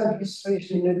peatland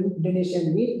restoration in Indonesia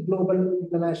need global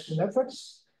international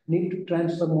efforts, need to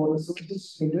transfer more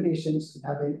resources. Indonesians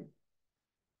have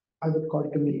I would call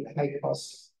it to me, a high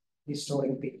cost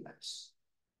restoring peatlands.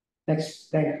 Next,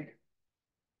 thank you.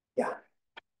 Yeah.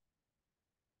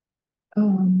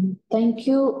 Thank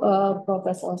you,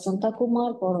 Professor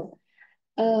Santakumar, for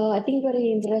I think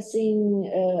very interesting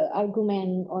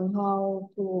argument on how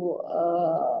to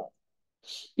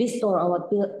restore our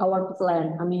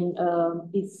peatland. I mean,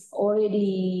 it's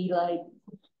already like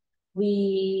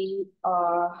we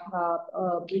have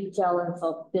a big challenge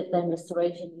of peatland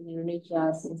restoration in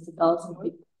Indonesia since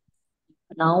 2015.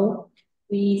 Now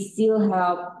we still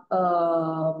have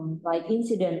like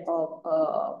incident of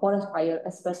forest fire,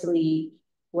 especially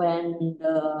when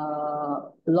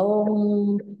the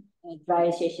long dry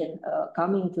season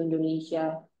coming to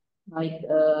Indonesia, like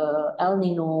El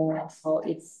Nino. So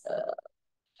it's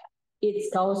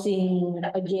causing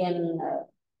again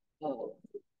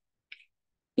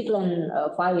peatland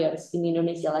fires in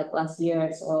Indonesia like last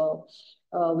year. So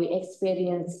we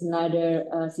experienced another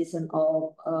season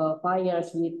of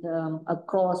fires with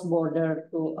across border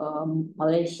to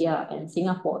Malaysia and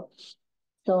Singapore.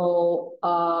 So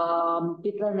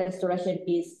peatland restoration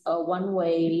is one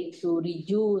way to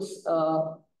reduce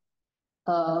our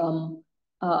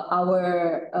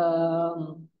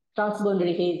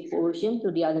transboundary heat pollution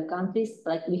to the other countries.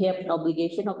 Like we have an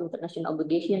obligation of international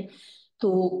obligation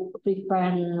to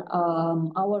prevent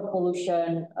our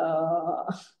pollution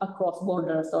across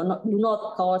borders, so do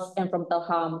not cause environmental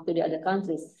harm to the other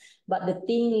countries. But the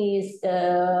thing is,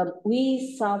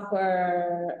 we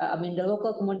suffer, I mean, the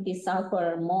local communities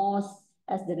suffer most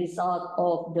as the result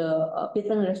of the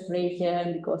peatland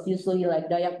restoration, because usually like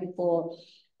Dayak people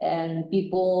and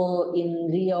people in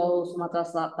Rio, Sumatera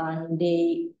Selatan,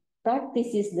 they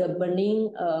practices the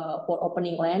burning for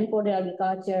opening land for the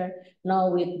agriculture. Now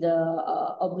with the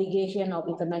obligation of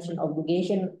international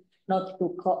obligation not to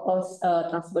cause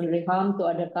transboundary harm to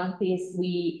other countries,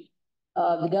 the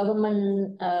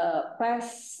government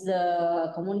press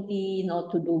the community not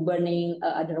to do burning,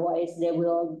 otherwise they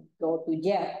will go to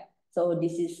jail. So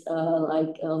this is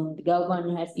the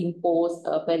government has imposed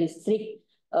a very strict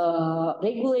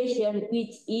regulation,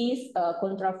 which is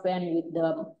contravened with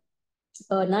the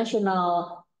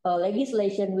national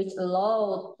legislation, which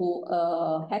allow to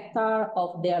hectare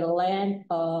of their land,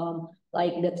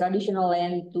 like the traditional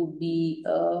land, to be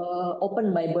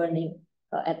opened by burning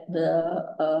at the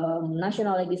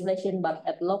national legislation, but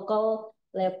at local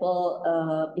level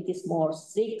it is more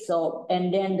strict. So,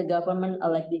 and then the government,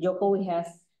 like the Jokowi, has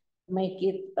make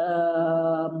it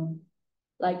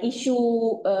like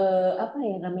issue apa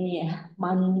ya namanya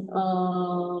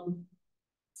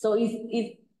so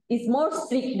it's more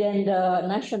strict than the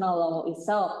national law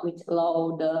itself, which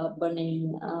allow the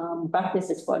burning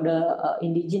practices for the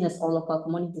indigenous or local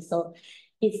communities. So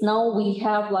it's now we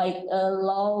have like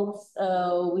laws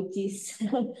which is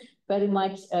very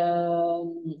much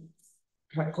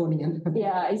draconian.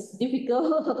 Yeah, it's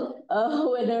difficult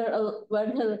whether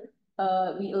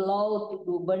we allow to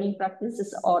do burning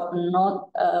practices or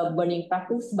not burning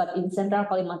practice. But in Central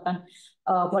Kalimantan,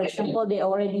 for example, they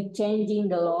already changing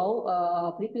the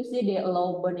law. Previously, they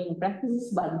allow burning practices,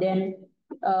 but then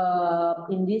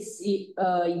in this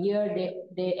year,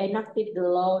 they enacted the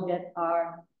law that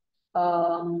are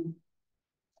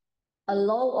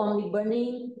allow only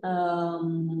burning,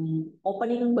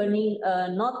 opening burning,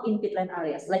 not in peatland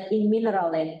areas, like in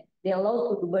mineral land. They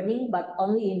allow to do burning, but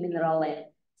only in mineral land.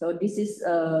 So this is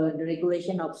the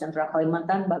regulation of Central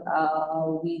Kalimantan, but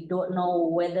we don't know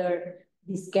whether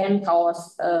this can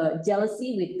cause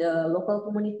jealousy with the local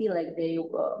community, like they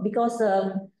because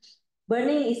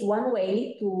burning is one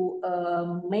way to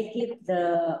make it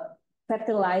the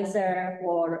fertilizer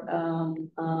for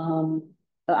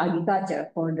agriculture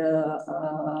for the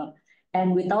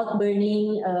and without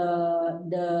burning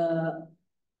the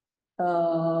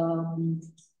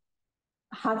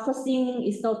harvesting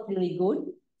is not really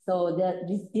good. So that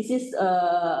this is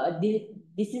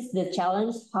the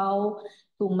challenge, how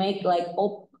to make like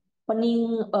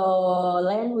opening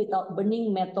land without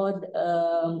burning method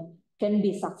can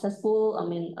be successful. I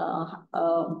mean,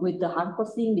 with the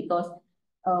harvesting, because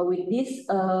with this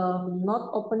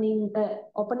not opening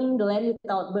the land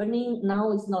without burning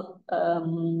now is not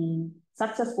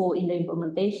successful in the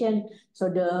implementation. So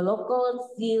the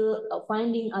locals still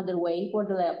finding other way for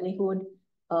the livelihood,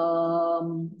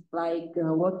 like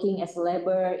working as a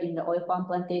labor in the oil palm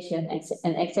plantation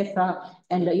and etc.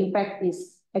 And the impact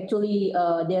is actually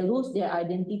they lose their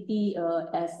identity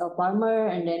as a farmer,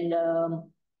 and then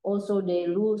also they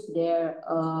lose their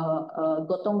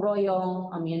gotong royong.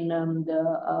 I mean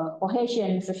the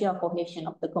cohesion, social cohesion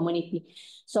of the community.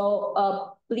 So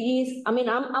please, I mean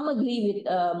I'm agree with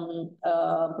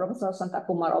Professor Santa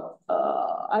Kumar of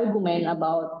argument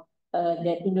about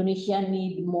that Indonesia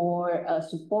need more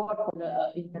support for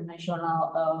the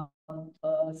international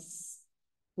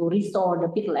to restore the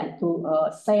peatland, to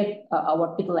save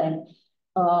our peatland,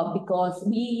 because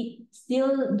we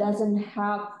still doesn't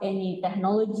have any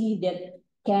technology that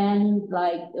can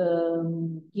like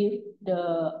give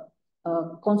the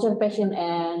conservation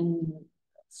and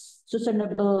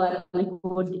sustainable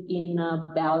livelihood in a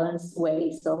balanced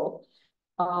way. So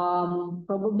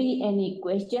probably any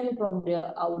question from the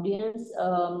audience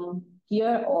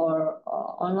here or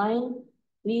online,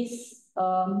 please,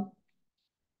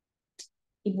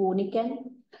 Ibu Niken.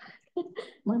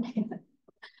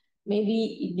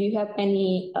 Maybe do you have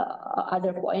any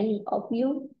other point of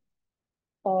view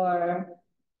or?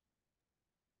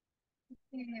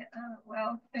 Yeah,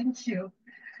 well, thank you.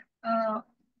 I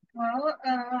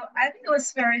think it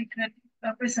was very good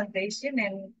presentation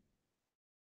and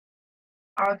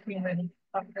argument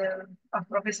of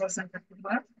Professor Santa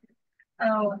Kumar.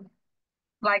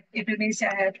 Like Indonesia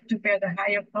had to bear the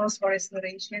higher cost for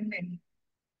restoration, and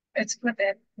it's good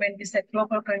that when you said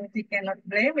global community cannot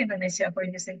blame Indonesia for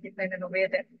using peatland in a way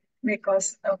that may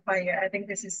cause a fire. I think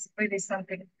this is really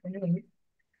something new.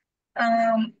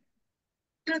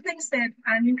 Two things that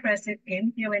I'm interested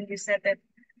in here when you said that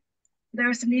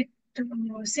there's a need to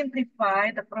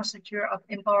simplify the procedure of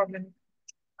empowerment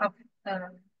of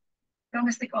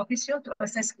domestic official to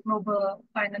assess global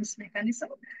finance mechanism.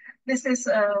 This is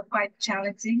quite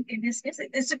challenging in this case.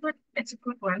 It's a good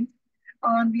one.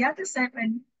 On the other side,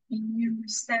 when you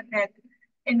said that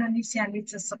Indonesia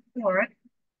needs a support,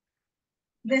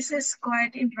 this is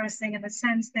quite interesting in the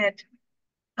sense that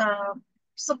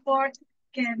support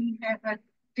can have a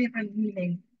different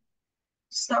meaning.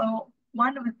 So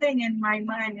one of the things in my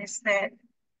mind is that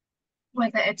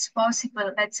whether it's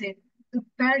possible, let's say, to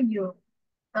value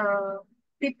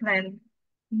peatland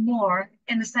more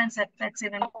in the sense that, let's say,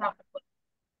 when we talk about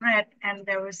bread and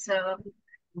there was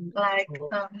like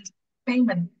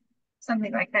payment,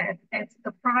 something like that, at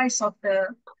the price of the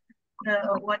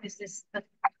what is this, the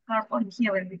carbon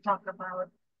here when we talk about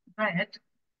bread,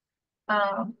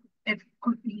 it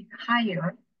could be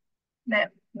higher.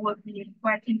 That would be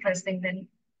quite interesting. Then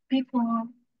people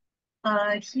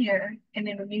here in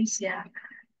Indonesia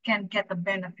can get the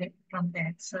benefit from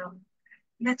that. So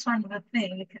that's one of the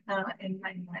things in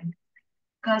my mind.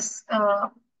 Because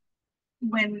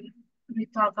when we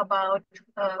talk about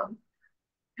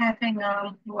having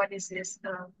what is this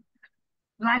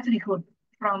livelihood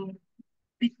from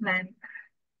peatland,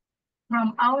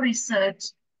 from our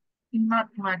research, not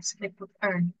much they could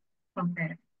earn from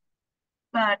that.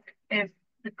 But if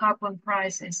the carbon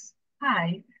price is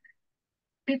high,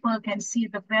 people can see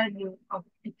the value of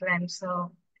peatland,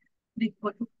 so they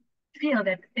could feel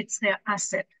that it's their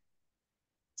asset.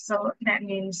 So that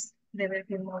means they will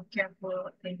be more careful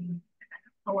in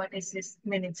what is this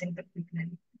managing the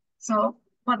peatland. So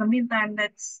for the meantime,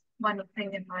 that's one of the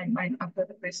things in my mind after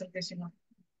the presentation of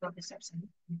Professor Sen.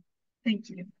 Thank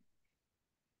you.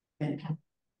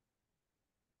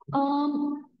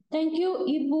 Thank you,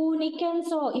 Ibu Niken.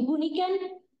 So Ibu Niken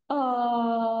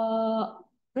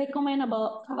recommend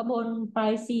about carbon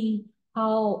pricing,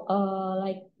 how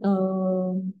like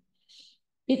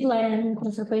peatland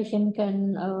conservation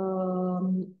can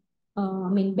I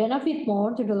mean benefit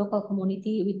more to the local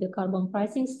community with the carbon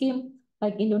pricing scheme.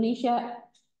 Like Indonesia,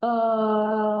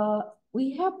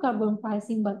 we have carbon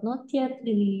pricing, but not yet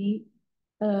really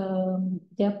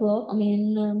develop. I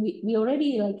mean, we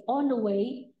already like on the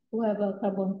way to have a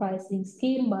carbon pricing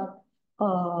scheme, but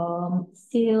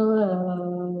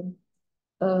still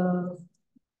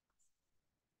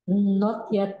not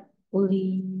yet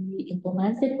fully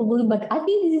implemented probably. But I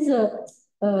think this is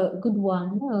a good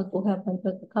one to have like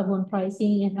a carbon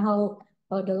pricing and how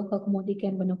the local community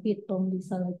can benefit from this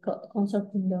like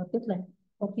conserving the peatland.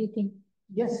 What do you think?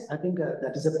 Yes, I think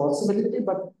that is a possibility,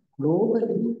 but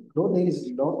globally, though there is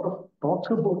a lot of talk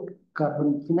about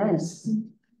carbon finance,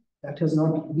 that has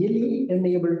not really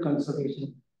enabled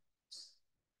conservation.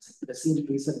 The seen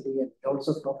recently, and we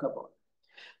also talk about.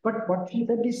 But what he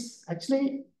said is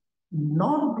actually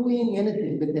not doing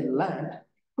anything with the land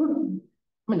could,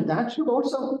 I mean, that should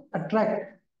also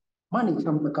attract money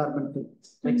from the carbon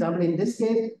credits. For example, in this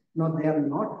case, no, they are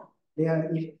not. They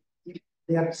are if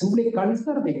they are simply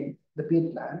conserving the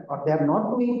peatland or they are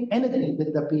not doing anything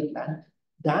with the peatland,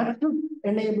 that should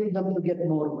enable them to get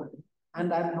more money.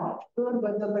 And I'm not sure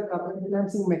whether the carbon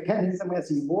financing mechanism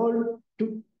has evolved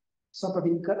to sort of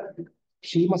encourage.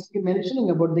 She must be mentioning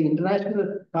about the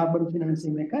international carbon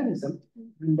financing mechanism.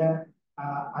 And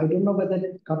I don't know whether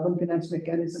the carbon finance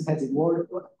mechanism has evolved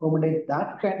to accommodate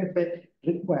that kind of a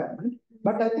requirement.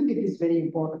 But I think it is very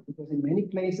important because in many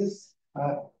places,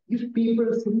 if people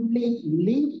simply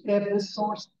leave a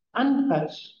resource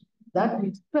untouched, that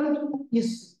itself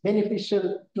is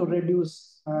beneficial to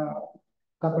reduce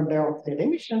carbon dioxide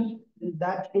emission.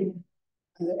 That will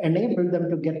enable them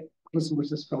to get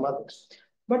resources from others.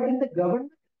 But in the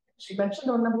government, she mentioned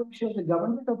on number of issues, the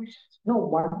government officials, no,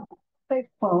 what I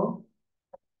found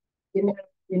in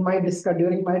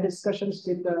during my discussions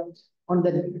with on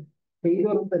the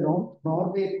failure of the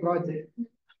Norway project,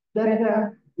 there is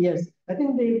a yes, I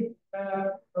think the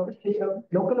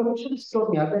local officials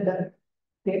told me, other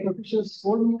state officials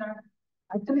told me that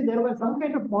actually there was some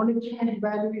kind of monitoring and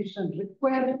evaluation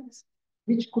requirements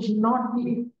which could not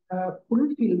be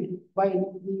fulfilled by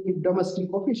the domestic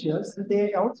officials.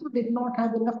 They also did not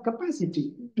have enough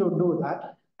capacity to do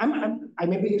that. I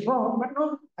may be wrong, but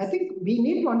no, I think we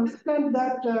need to understand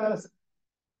that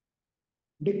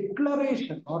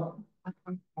declaration or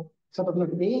sort of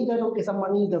like saying that okay, some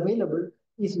money is available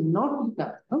is not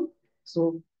enough. No?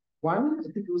 So one,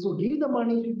 to give the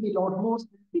money should be a lot more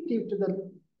sensitive to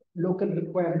the local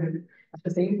requirement. At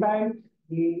the same time,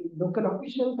 the local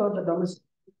officials or the domestic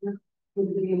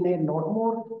should be in a lot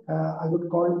more, I would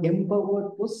call,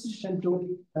 empowered position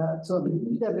to so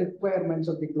meet the requirements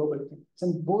of the global things.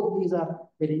 And both these are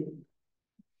very.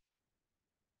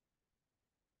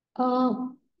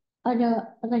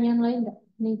 Ada pertanyaan lain nggak?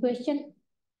 Any question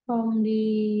from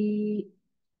the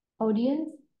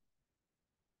audience?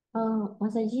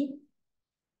 Mas Haji?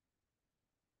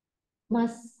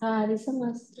 Mas Harisa,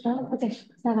 Mas. Oke,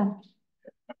 silakan.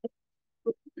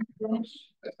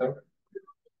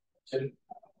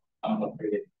 I'm not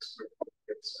really expert on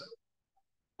it, so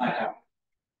I have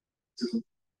two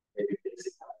maybe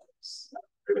basic items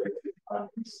related to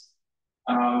economics.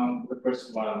 The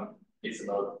first one is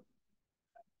about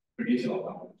traditional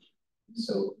knowledge.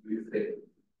 So do you think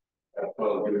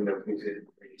well, during the visit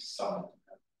some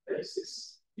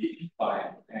places, did you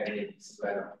find any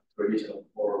kind of traditional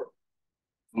or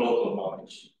local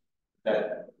knowledge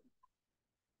that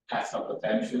has some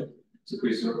potential to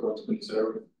preserve or to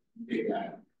conserve big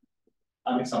land?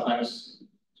 I mean, sometimes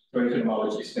traditional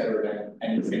knowledge is better than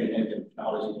anything and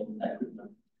technology and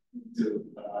equipment to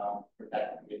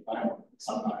protect the environment.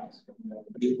 Sometimes,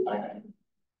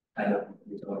 kind of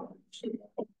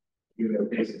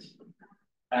basis.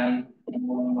 And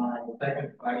my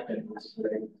second question is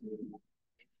related to,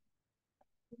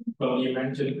 well, you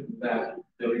mentioned that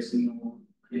there is no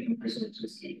hidden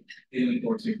resources in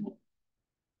Portugal,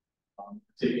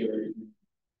 particularly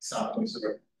South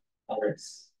conserved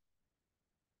forests.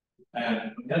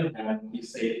 And on the other hand, you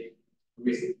say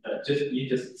you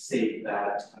just say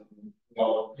that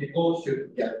well, people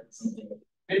should get something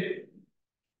big,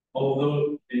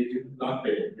 although they do not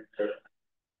pay in return.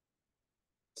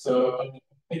 So I'm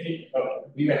thinking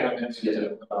we may have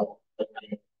mentioned about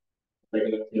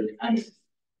regulatory mechanisms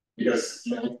because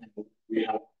we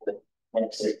have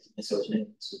like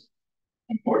associated to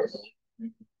important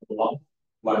law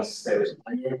once there is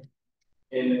fire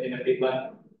in a big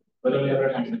land. But on the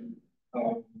other hand,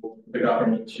 the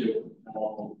government should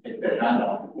take their hand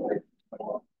on like,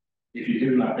 if you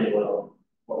do nothing well,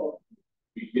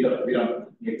 we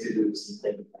don't need to do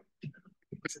something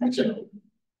exceptional.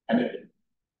 And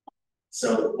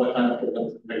so what kind of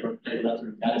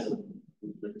regulatory mechanism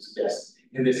would you suggest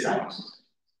in this kind of system?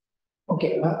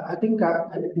 Okay, I think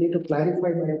I need to clarify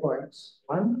my points.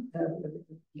 One,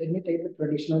 let me take the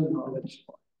traditional knowledge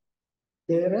point.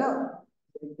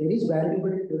 There is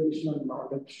valuable traditional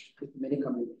knowledge with many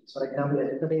communities. For example,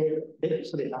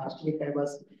 last week I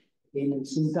was in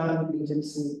Sintang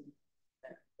Regency,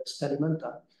 West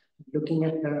Kalimantan, looking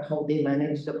at how they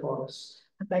manage the forests.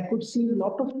 And I could see a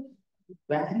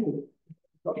value,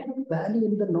 lot of value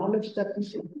in the knowledge that we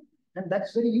should. And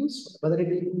that's very useful, whether it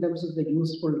is in terms of the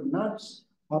useful nuts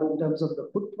or in terms of the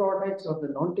food products or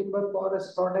the non-timber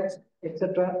forest products,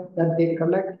 etc., that they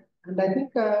collect. And I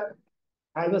think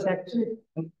I was actually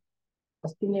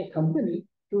asking a company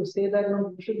to say that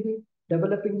we should be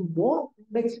developing more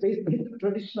index-based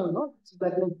traditional knowledge so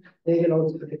that they will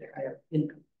also get a higher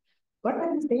income. But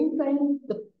at the same time,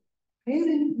 the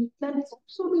parenting plan is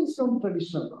also based on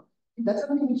traditional knowledge. That's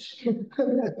something which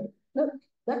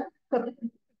that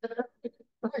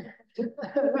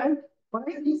and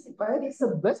fire is the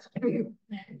best way of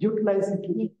utilizing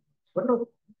it. But no,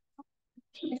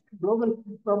 global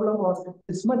problem was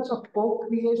this much of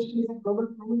co-creation is a global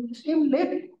problem which came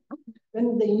late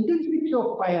when the intensity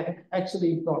of fire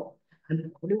actually dropped.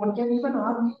 And one can even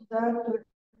argue that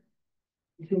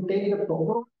if you take the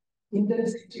overall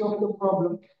intensity of the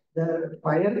problem, the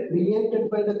fire created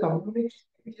by the community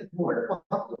is more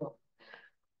powerful.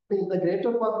 The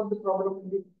greater part of the problem will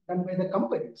be done by the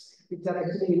companies, which are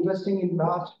actually investing in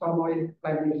large palm oil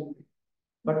plantations.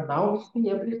 But now we see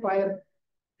every fire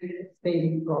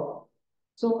staying problem.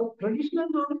 So traditional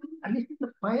knowledge, at least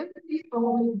the fire is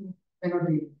probably cannot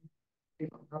be.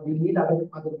 We need other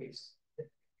ways.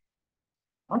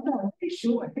 On the other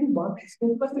issue, I think one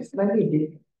example is slightly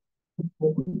different.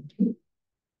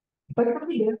 But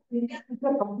India is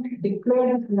a completely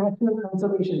declared as national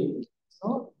conservation area.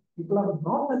 So people are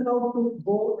not allowed to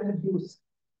go and use.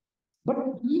 But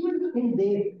even in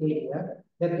their area,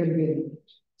 there can be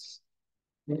limitations.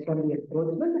 There can be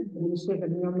encroachment, and the Ministry of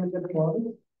Environment and Forest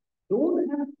don't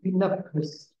have enough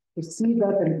risk to see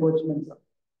that encroachments are.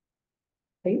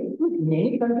 In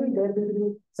many countries, there will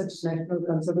be such national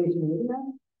conservation area,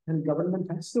 and government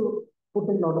has to put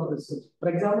in a lot of research. For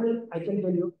example, I can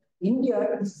tell you,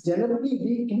 India is generally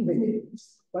weak in many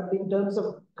things, but in terms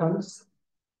of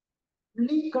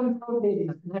fully controlled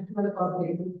areas, national park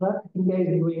areas, India is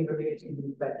doing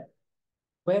relatively better.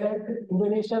 Whereas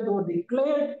Indonesia, though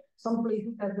declared some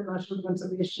places as the national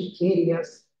conservation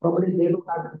areas, probably they don't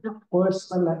have enough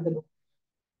personnel at the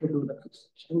to do the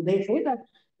conservation. They say that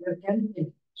there can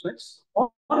be investments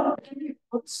or there can be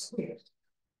squares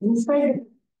inside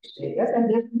the areas, and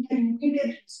there will be an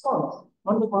immediate response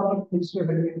on the part of the Ministry of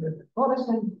Environment and Forest,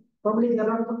 and probably there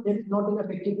is not enough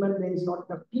equipment, there is not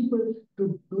enough people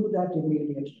to do that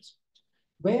immediate response.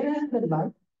 Whereas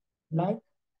the life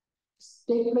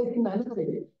take place in another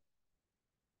area.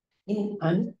 In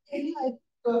another area,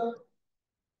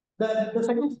 the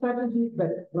second strategy is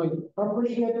better. No,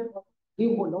 probably you have to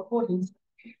give a lot more insight.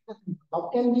 How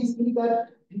can we see that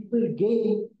people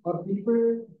gain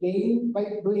by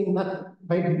doing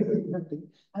nothing?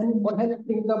 And what has to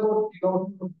think about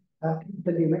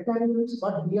the mechanisms,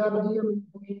 what we are doing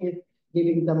is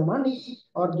giving them money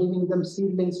or giving them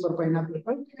seedlings for pineapple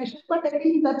cultivation. But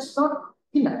again, that's not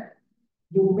enough.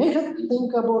 You may have to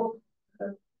think about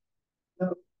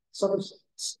sort of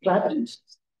strategies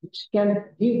which can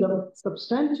give them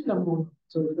substantial amount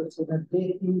so that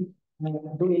they can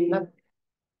do enough.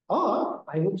 Or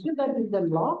I would say that in the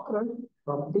long run,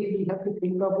 probably we have to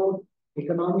think about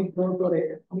economic growth or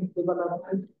economic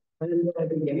development. And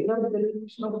the younger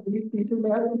generation of these people may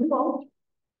have to move out.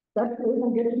 That way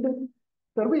and get into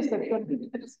service sector.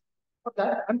 For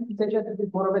that, I'm saying that it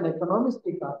is more of an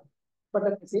economistic argument. But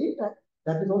at the same time,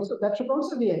 that should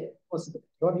also be a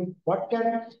possibility. What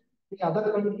can the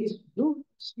other countries do?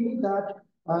 See that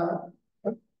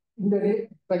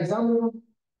for example,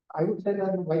 I would say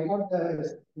that why not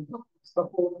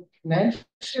support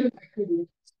financial activities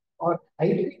or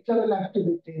agricultural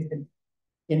activities in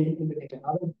Indonesia,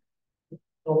 other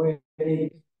providing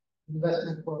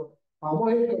investment for palm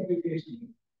oil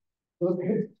cultivation.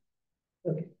 Okay,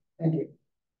 thank you.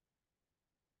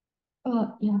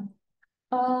 Yeah.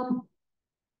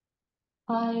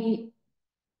 I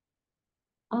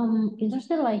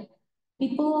interested like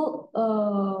people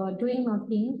doing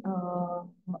nothing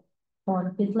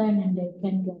for this land and they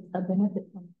can get a benefit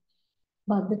from it.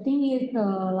 But the thing is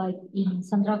like in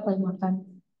Central Kalimantan,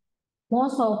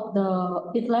 most of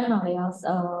the peatland areas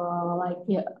like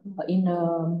here in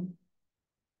the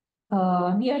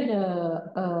near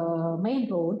the main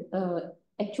road,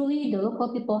 actually the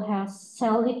local people have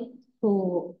sell it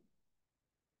to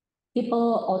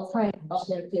people outside of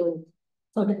their field.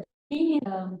 So the thing is,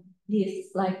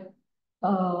 this like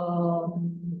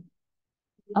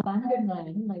abandoned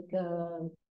land, like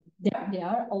they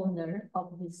are owner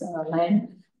of this land,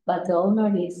 but the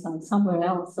owner is somewhere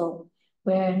else. So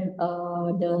when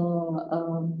the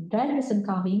dry season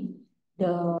coming,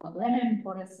 the land and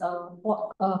forest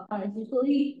fires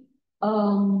usually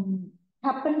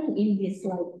happen in this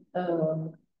like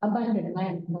abandoned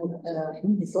land, like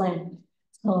in this land.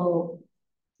 So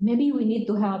maybe we need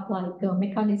to have like a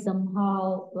mechanism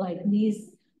how like this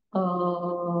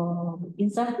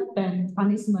incentive and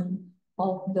punishment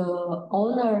of the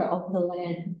owner of the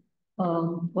land,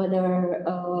 whether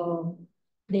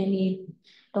they need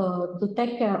to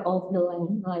take care of the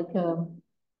land, like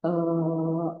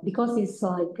because it's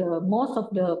like most of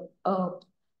the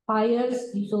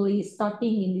fires usually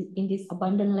starting in this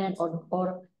abandoned land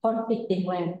or conflicting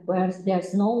land where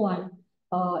there's no one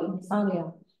in this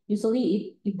area.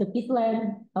 Usually, if the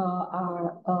peatland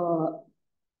are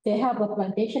they have a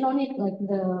plantation on it, like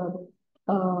the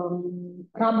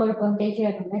rubber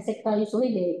plantation, etc.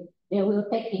 Usually, they will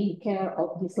taking care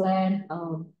of this land,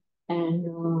 and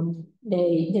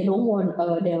they don't want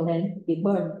their land to be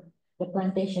burned, the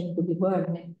plantation to be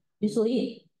burned.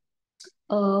 Usually,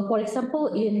 for example,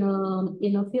 in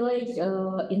a village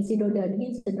in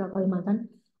Sidodadi, Central Kalimantan,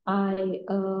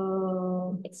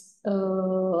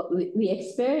 we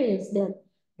experienced that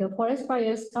the forest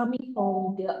fires coming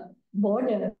from the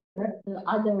border, the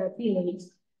other village,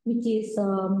 which is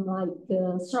like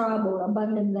shrub or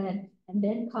abandoned land, and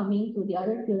then coming to the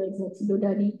other village like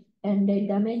Sidodadi, and then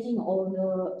damaging all the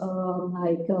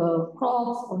like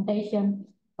crops, plantation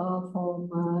from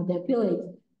the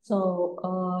village. So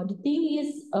the thing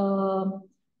is,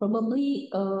 probably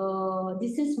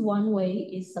this is one way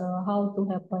is how to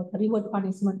have like reward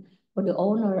punishment for the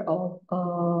owner of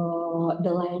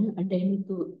the land, and they need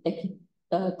to take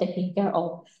taking care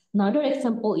of. Another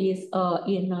example is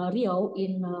in Rio.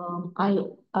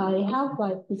 I have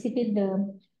like visited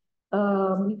the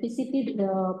we visited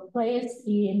the place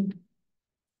in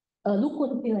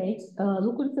Lukun village.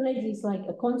 Lukun village is like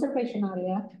a conservation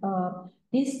area.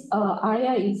 This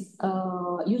area is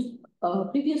used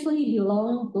previously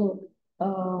belonged to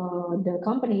the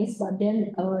companies, but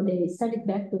then they sent it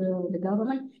back to the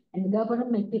government, and the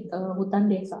government make it hutan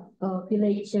desa,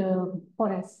 village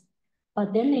forest.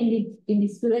 But then in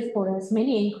this village forest,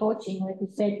 many encroaching, like you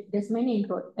said, there's many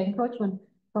encroachment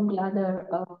from the other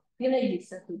villages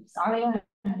to this area,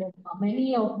 and then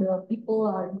many of the people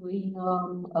are doing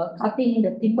cutting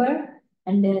the timber,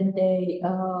 and then they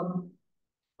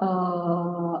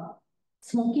uh,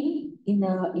 smoking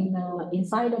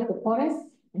inside of the forest,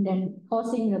 and then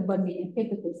causing a burning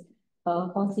activities,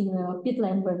 causing a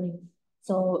peatland burning.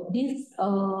 So this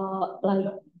like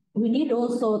we need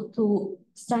also to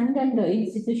strengthen the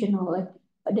institutional, like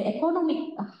the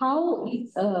economic, how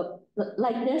it's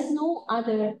like there's no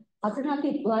other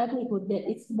alternative livelihood that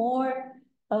is more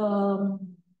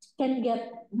can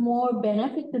get more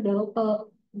benefit to the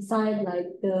local side, like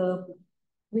the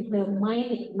with the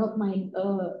mining, not mine,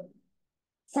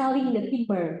 selling the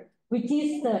timber, which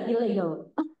is illegal,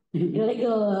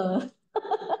 illegal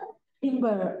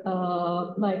timber,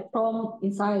 like from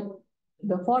inside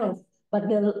the forest. But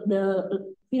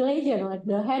the villager, like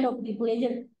the head of the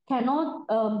villager, cannot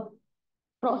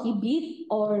prohibit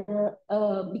or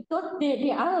because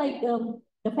they are like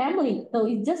the family, so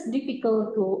it's just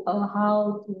difficult to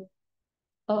how to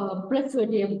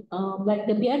persuade them. Like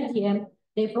the BRGM,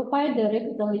 they provide the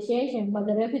revitalization, but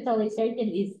the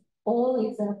revitalization is all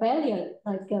is a failure.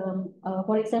 Like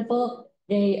for example,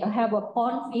 they have a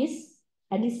pond fish,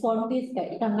 and this pond fish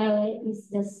kayak ikan lele is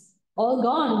just all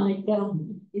gone. Like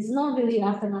it's not really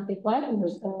alternative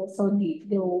livelihood. So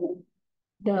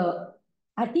the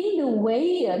I think the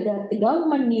way that the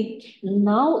government needs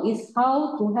now is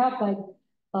how to have like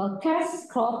a cash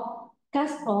crop,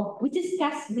 which is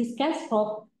this cash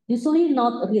crop usually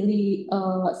not really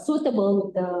suitable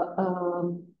with the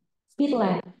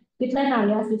peatland. Peatland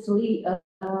areas usually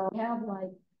have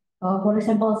like, for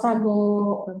example,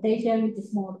 sago plantation, which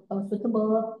is more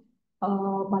suitable.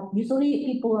 But usually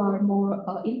people are more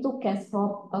into cash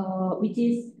crop, which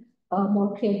is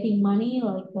more creating money,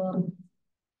 like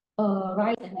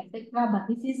rice and etc. But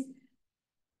this is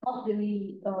not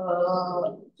really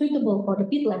suitable for the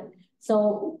peatland.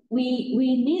 So we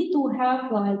need to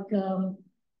have like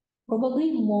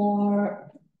probably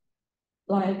more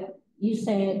like you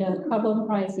said the carbon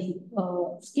pricing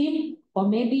scheme, or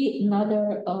maybe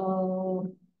another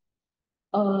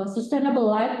sustainable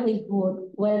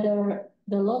livelihood, whether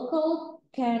the local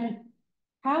can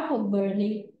have a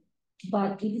burning,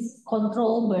 but it is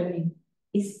controlled burning.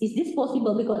 is this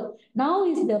possible? Because now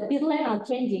is the peatland are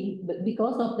changing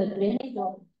because of the drainage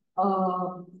of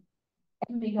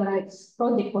mega rights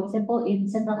project. For example, in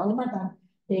Central Kalimantan,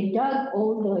 they dug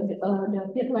all the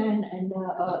peatland and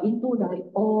into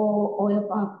the oil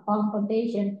palm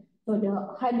plantation. So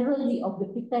the hydrology of the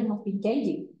peatland has been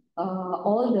changing.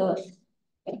 All the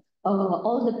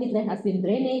peatland has been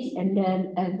drainaged, and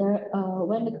then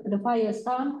when the fires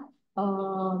come,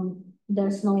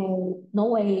 there's no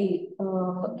way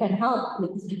can help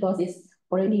with this because it's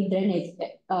already drainaged.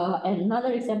 And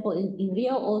another example in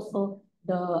Rio also,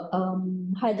 the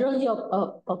hydrology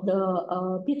of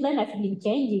the peatland has been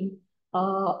changing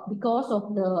because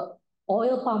of the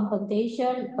oil palm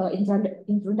plantation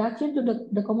introduction to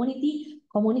the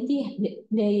community.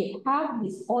 They have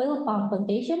this oil palm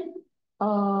plantation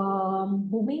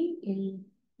booming in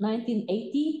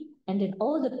 1980, and then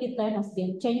all the peatland has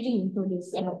been changing into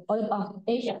this oil palm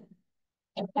plantation.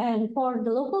 And for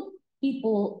the local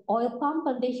people, oil palm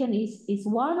plantation is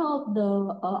one of the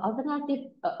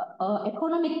alternative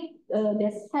economic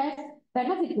that has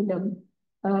benefit to them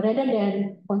rather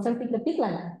than conserving the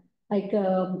peatland. Like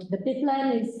the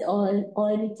peatland is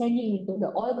already changing into the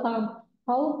oil palm.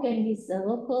 How can this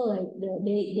local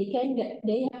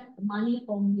they have money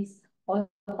from this oil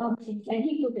palm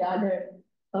changing to the other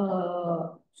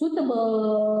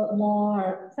suitable,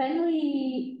 more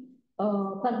friendly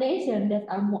plantation that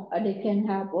are they can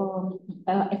have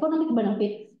economic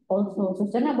benefit, also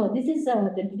sustainable. This is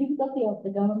the difficulty of the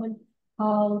government,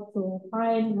 how to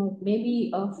find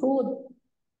maybe fruit,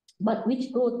 but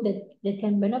which fruit that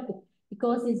can benefit,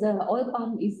 because it's oil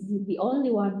palm is the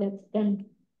only one that can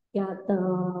get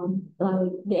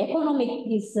like the economic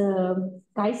is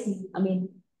dicey. I mean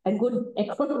a good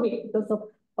economic because of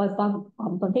oil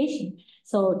palm plantation.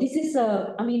 So this is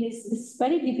I mean it's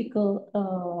very difficult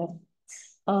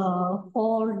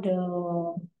for the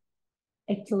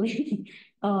actually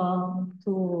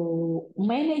to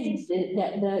manage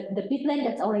the peatland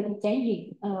that's already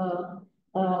changing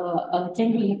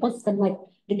changing ecosystem. Like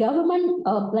the government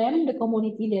blame the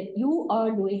community that you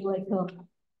are doing like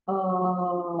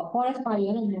forest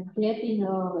fire and then creating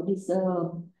this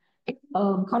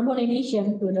carbon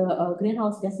emission to the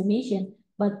greenhouse gas emission.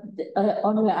 But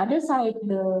on the other side,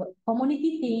 the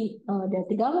community think that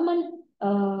the government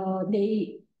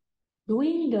they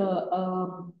doing the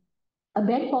a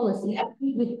bad policy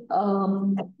with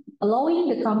allowing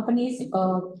the companies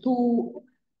to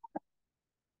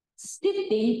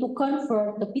shifting to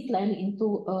convert the peatland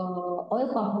into oil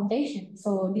palm plantation.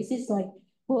 So this is like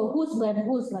who's blame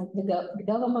who's, like the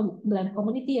government blame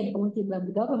community and community blame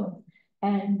the government,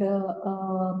 and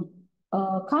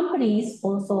companies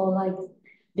also like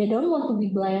they don't want to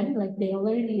be blamed, like they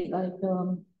already like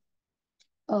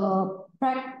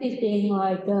practicing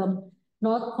like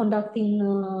not conducting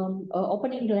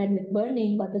opening the land with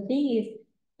burning. But the thing is,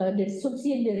 the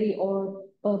subsidiary or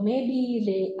maybe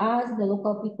they ask the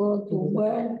local people to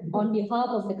burn on behalf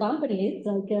of the companies.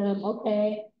 Like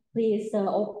okay, please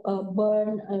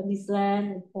burn this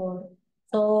land for.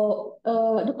 So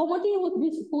the community would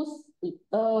be who's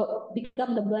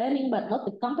become the blaming, but not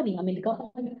the company. I mean, the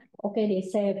company, okay, they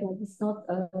say like it's not.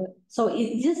 So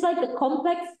it's just like a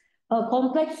complex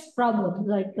problem,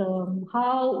 like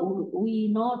how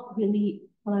we not really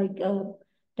like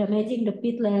damaging the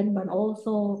peatland, but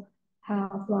also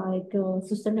have like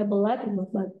sustainable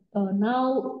livelihood. But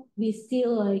now we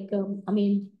still like I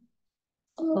mean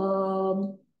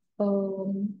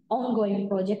ongoing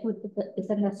project with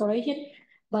the restoration.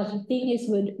 But the thing is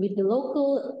with the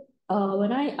local,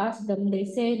 when I ask them, they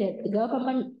say that the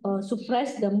government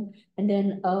suppress them, and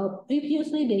then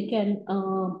previously they can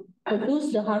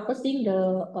produce the harvesting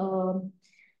the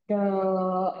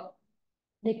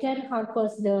they can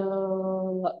harvest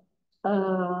the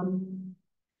um,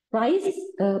 rice,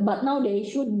 but now they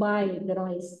should buy the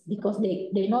rice because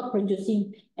they're not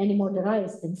producing anymore the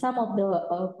rice, and some of the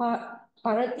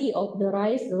variety of the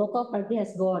rice, the local variety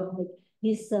has gone. Like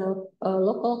this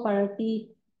local variety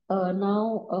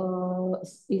now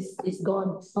is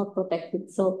gone. It's not protected.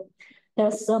 So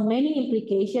there's many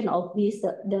implication of this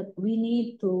that we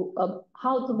need to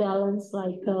how to balance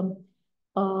like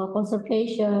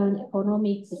conservation,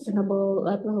 economic, sustainable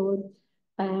livelihood,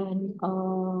 and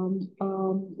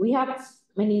we have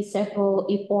many several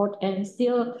effort and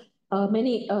still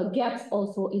many gaps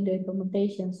also in the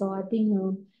implementation. So I think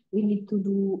we need to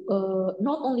do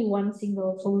not only one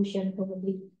single solution.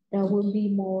 Probably there will be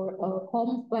more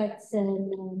complex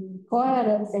and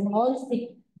coherence and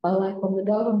holistic, like from the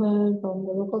government, from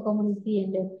the local community,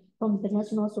 and then from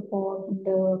international support, from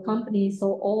the companies.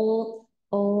 So all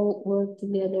work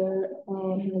together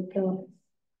like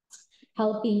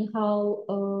helping how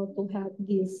to have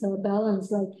this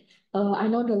balance. Like I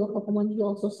know the local community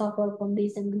also suffer from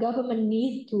this, and the government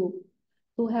need to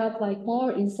have like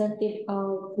more incentive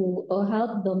how to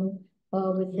help them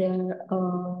with their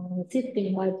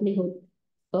shifting livelihood.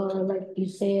 Like you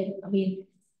said, I mean,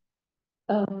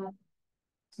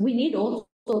 we need also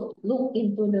to look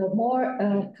into the more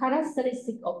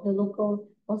characteristic of the local,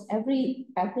 because every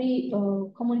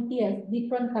community has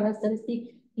different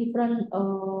characteristic, different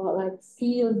like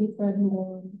skill, different.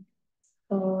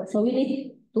 So we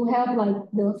need to have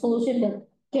like the solution that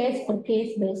case per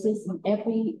case basis in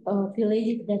every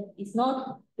village, that is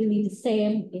not really the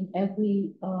same in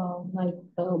every like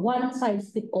one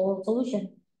size fit all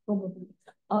solution probably.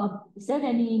 Is there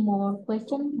any more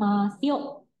question, Mas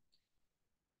Tio?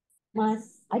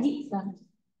 Mas Aji, silakan.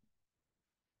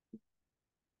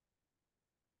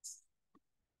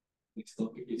 This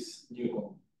topic is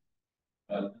new,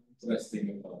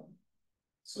 interesting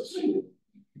social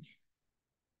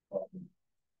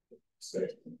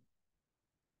perspective.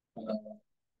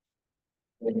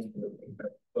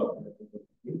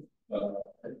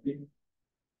 I think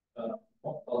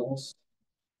almost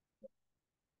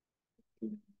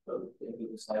in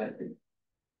the society.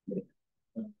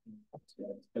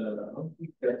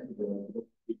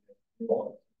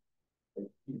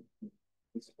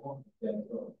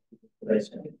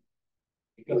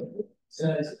 Because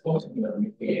saya suppose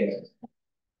mitigate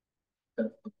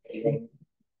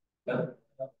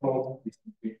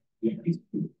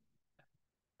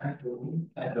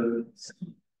I don't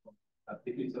see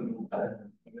artificial intelligence.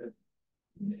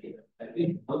 I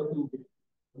think how to do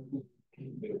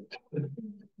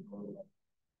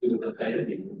the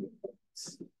editing.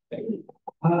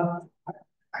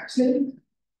 Actually,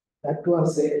 that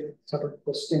was a sort of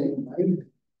question in mind.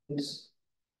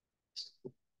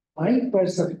 My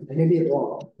perception, maybe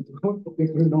wrong,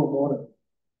 people know more.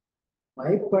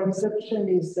 My perception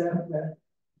is that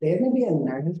there may be a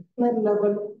national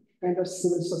level kind of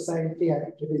civil society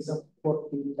activism for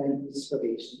peacetime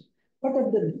restoration, but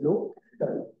at the local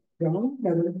level, ground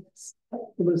level,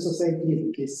 civil society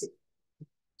is missing.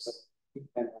 So,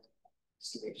 peacetime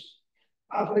restoration.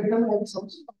 For example, I was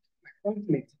also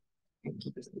conflict.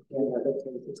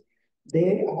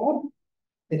 They are,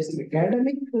 there is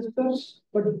academic research,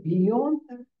 but beyond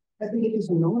that, I think it is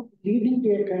not leading to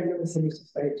a kind of a civil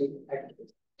society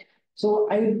activism. So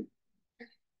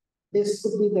this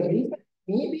could be the reason,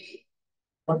 maybe,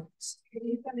 but the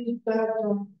reason is that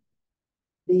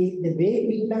the way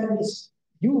peatland is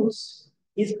used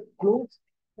is close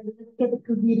connected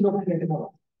to the local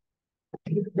economy.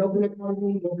 Local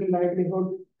economy, local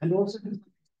livelihood, and also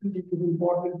it is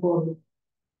important for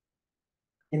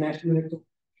the national economy.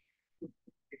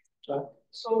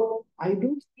 So I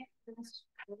don't think there's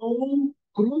strong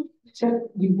group which have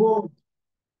evolved.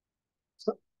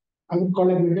 So I would call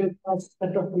a middle class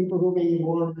set of people who may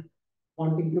evolve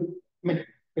wanting to, I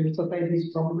mean, society is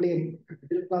probably a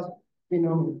middle class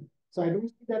phenomenon. So I don't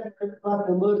see that middle class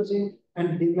emerging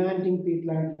and demanding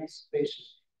peatland exploration.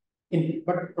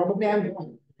 But probably I'm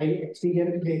wrong. I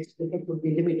experience the experience would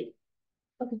be limited.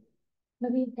 Okay,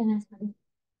 maybe you can ask me.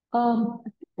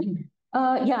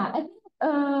 Yeah, I think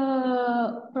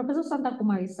Professor Santa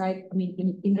Kumari said, I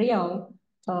mean, in Riau,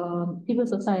 civil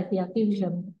society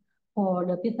activism for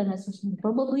the peatland association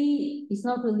probably is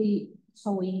not really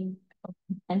showing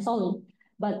and solid.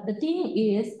 But the thing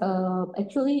is,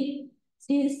 actually,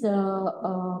 since the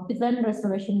peatland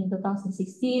restoration in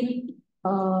 2016,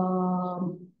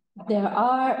 there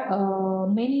are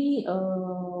many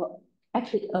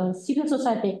civil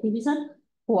society activism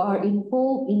who are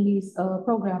involved in this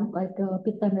program, like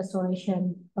peatland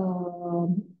restoration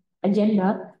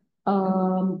agenda,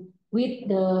 with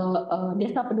the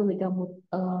Desa Peduli Gambut,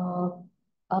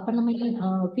 apa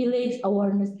namanya, village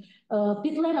awareness,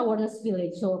 peatland awareness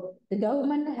village. So the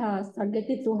government has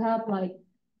targeted to have like,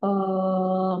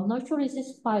 not sure is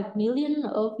this 5 million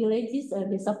villages,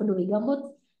 Desa Peduli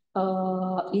Gambut,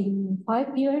 in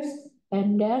 5 years,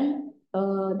 and then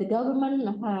the government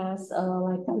has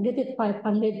like targeted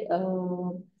 500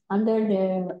 under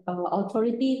their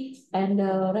authority, and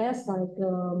the rest like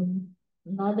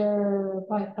another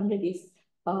 500 is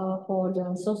for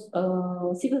the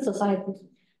civil society.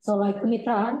 So like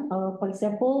Kemitraan, for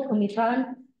example,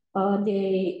 Kemitraan,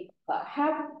 they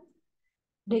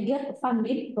get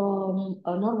funded from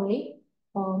Norway,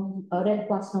 from Red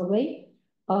Cross Norway.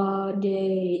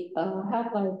 They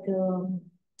have like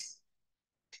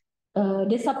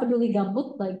Desa Peduli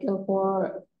Gambut, like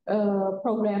for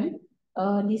program.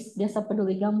 This Desa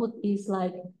Peduli Gambut is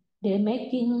like they're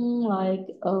making like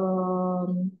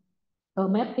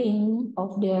mapping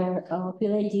of their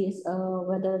villages,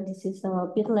 whether this is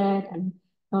peatland and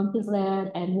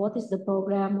non-peatland, and what is the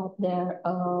program of their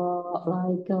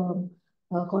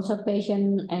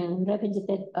conservation and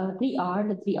revegetated 3R,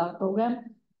 the 3R program,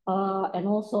 and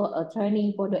also a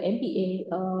training for the MPA,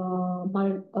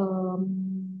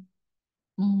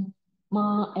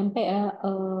 MPA,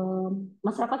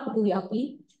 masyarakat peduli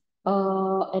api,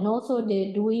 and also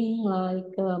they're doing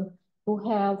like to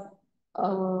have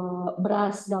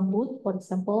beras gambut, for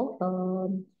example.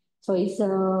 So it's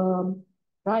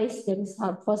rice that is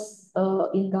harvest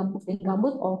in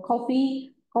gambut, or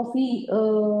coffee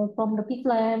from the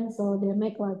peatland. So they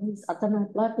make like this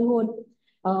alternative livelihood.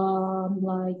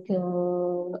 Like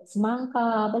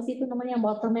semangka, apa sih itu namanya,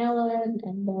 watermelon,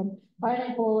 and then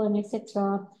pineapple, and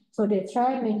etc. So they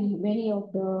try many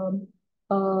of the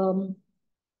um,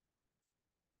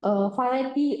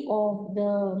 variety of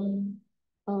the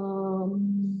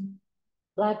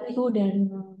livelihood and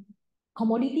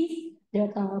commodities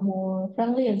that are more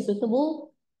friendly and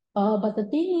suitable. But the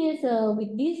thing is,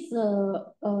 with this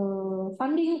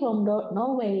funding from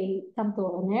Norway come to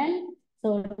an end,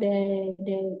 so they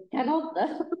cannot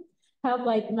have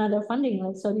like another funding,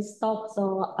 like so they stop.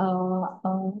 So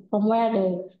from where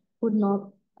they could not,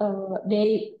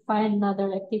 they find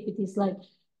another activities like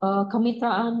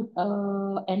kemitraan,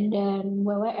 and then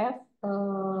WWF.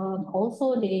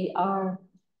 Also, they are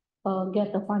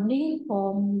get the funding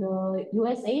from the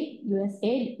USAID,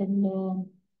 and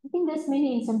I think there's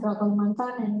many in Central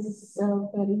Kalimantan, and this is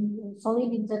very solid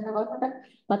in Central Kalimantan.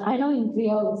 But I know in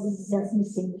Riau this is just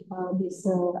missing this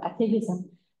activism.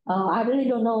 I really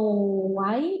don't know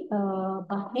why,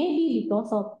 but maybe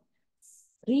because of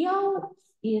Riau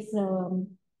is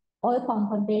oil palm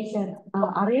plantation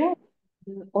area.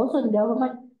 Also, the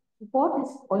government support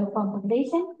this oil palm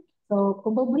plantation. So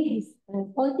probably it's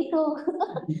political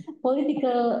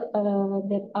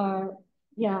that are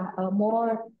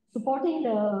more supporting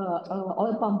the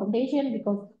oil palm plantation,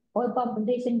 because oil palm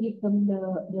plantation give them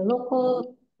the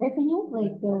local revenue,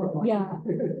 like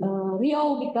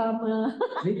Rio become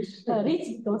rich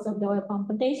because of the oil palm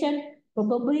plantation.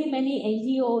 Probably many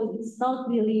NGO is not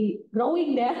really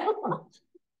growing there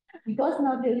because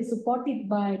not really supported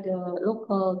by the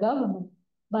local government.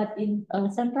 But in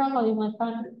Central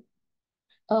Kalimantan,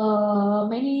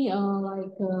 many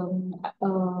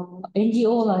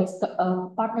NGO like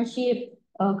partnership,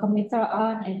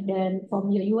 kemitraan, and then from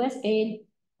the USAID,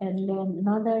 and then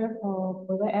another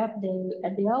WWF,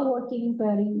 they are working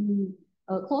very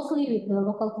closely with the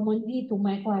local community to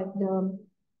make like the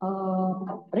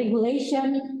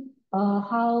regulation,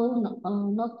 how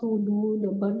not to do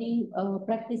the burning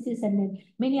practices, and then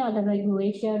many other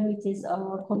regulation which is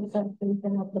concerned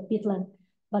of the peatland.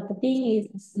 But the thing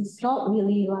is, it's not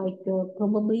really like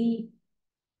probably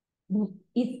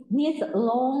it needs a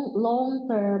long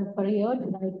term period.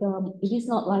 Like it is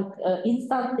not like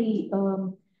instantly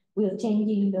we're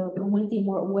changing the community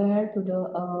more aware to the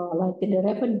like the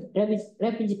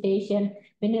revegetation.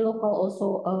 Many local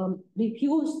also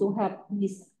refuse to have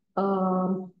this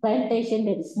plantation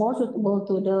that is more suitable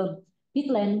to the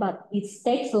peatland, but it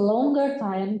takes a longer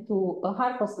time to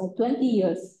harvest, like 20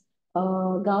 years.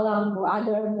 Galang or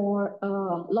other more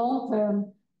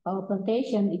long-term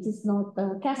plantation, it is not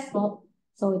cash crop,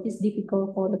 so it is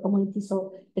difficult for the community.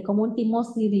 So the community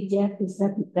mostly reject this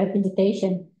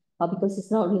representation because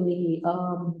it's not really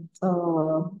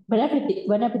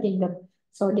benefiting them.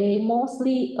 So they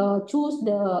mostly choose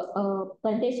the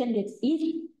plantation that is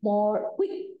more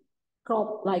quick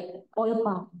crop, like oil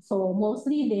palm. So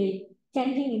mostly they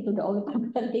changing into the oil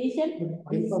palm plantation.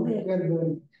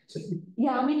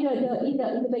 Yeah, I mean in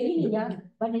the beginning, yeah,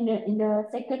 but in the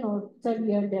second or third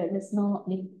year there's no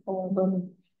need for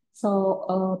burning. So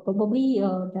probably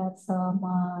that's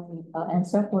my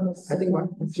answer for this. I think what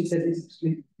she said is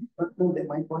actually, but no,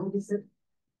 my point is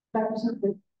that is not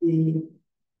that the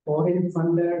foreign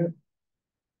funded,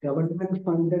 government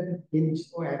funded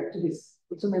NGO activists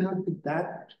also may not be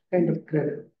that kind of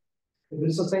credible.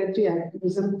 Civil society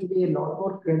activism to be a lot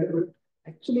more credible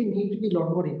actually need to be a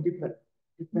lot more independent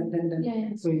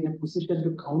and so in a position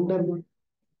to counter what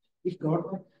if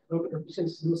government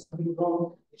officials do something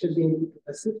wrong, they should be able to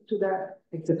assist to that,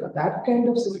 etc. That kind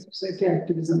of civil society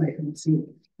activism I can see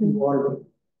involved.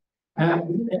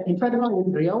 In fact,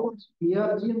 in Rio,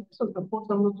 PRG also support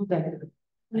some of that.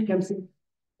 I can see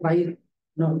price,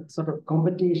 sort of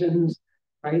competitions,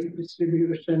 price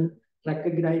distribution,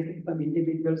 recognizing some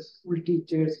individuals, school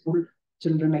teachers, school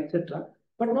children, etc.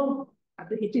 But no,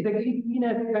 it is again seen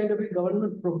as a kind of a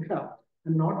government program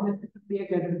and not necessarily a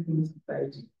kind of civil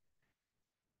society.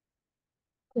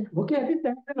 Okay, I think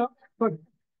that's enough. But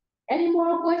Any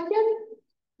more questions?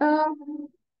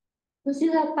 We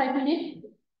still have 5 minutes.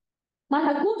 Mas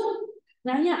Agus,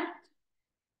 nanya.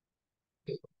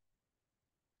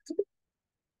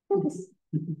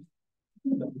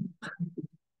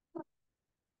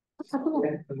 Satu mau.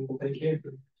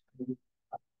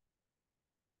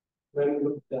 When we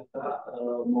look at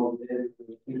more than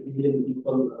 3 billion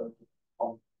people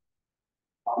on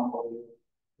palm oil,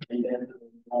 and then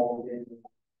more than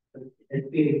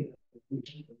 18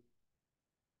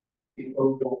 people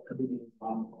don't come in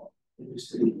palm oil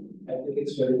industry. I think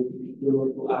it's very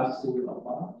difficult to ask to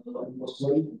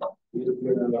mostly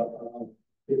European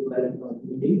people in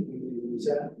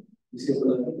Indonesia. This is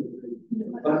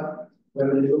but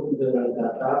when we look at the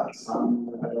data, some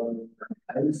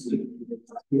I see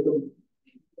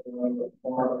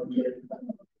or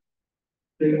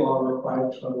 3 or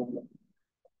 5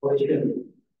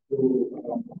 question to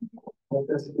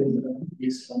focus in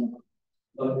this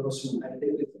question. I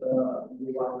think it's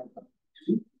one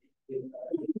in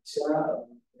Indonesia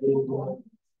they will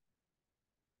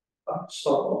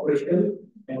stop operation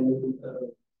and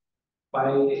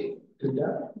by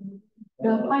Judah.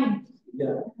 The fine.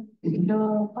 Yeah.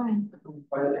 The fine.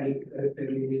 While I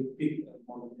really big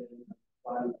more than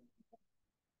 1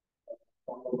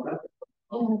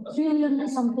 trillion or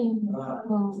something.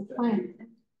 Fine.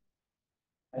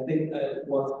 I think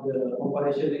what the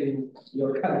comparison in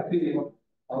your country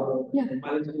or Yeah.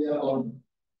 Malaysia or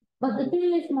But the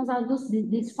thing is, Mas Agus,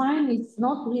 this fine is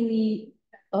not really,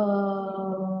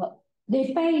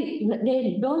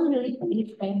 they don't really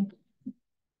pay.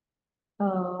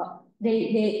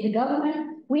 The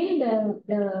government win the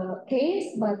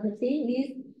case, but the thing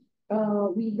is,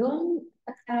 we don't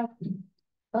have,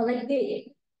 like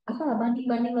they, apa banding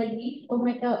lagi, or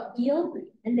mereka appeal,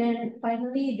 and then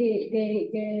finally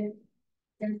they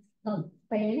not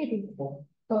pay anything.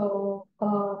 So,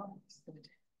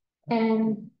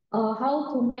 and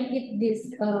how to make it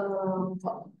this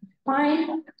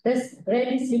fine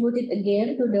redistributed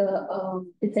again to the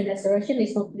restoration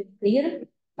is not really clear.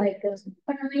 Like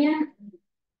apa namanya?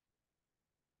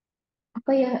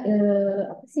 Apa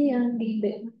sih yang di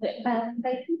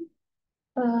pantai itu?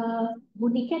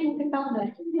 Bunikan mungkin tahu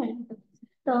nggak?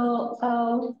 So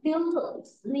we still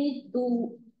need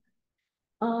to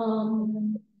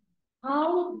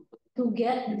how to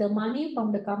get the money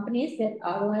from the companies that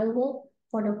are liable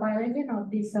for the violation of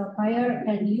this fire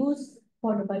and use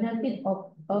for the benefit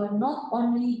of not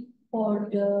only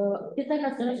for the citizen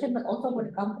restoration but also for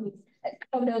the companies,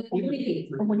 for the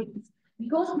communities.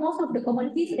 Because most of the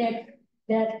communities that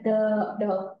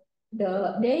the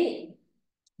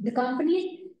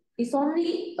company is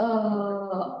only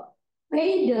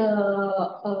pay the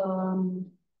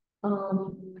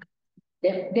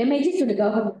damages to the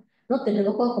government, not to the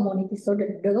local communities. So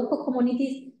the local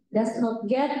communities does not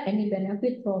get any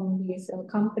benefit from this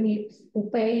company who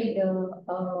pay the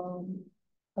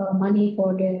money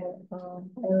for the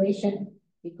violation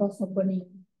because of burning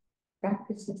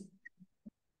practices.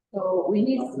 So we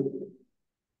need,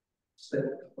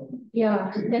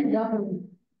 yeah, that government,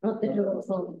 not the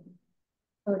local.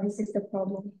 So this is the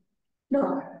problem. No,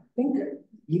 I think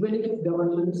even if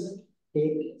governments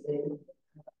take a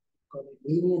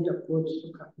lenient approach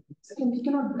to companies, again, we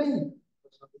cannot blame.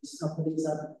 These companies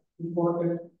are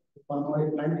important. Palm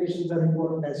oil plantations are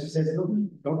important, as you said.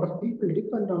 A lot of people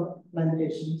depend on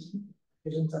plantations.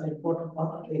 Plantations are an important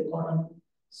part of the economy.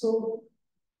 So,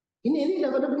 in any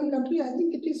developing country, I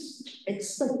think it is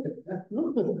expected that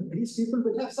these people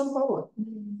will have some power.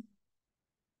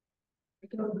 We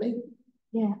cannot blame.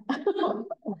 Yeah.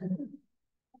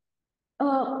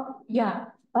 Ya.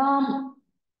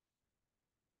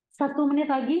 1 menit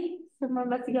lagi,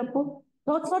 19.30.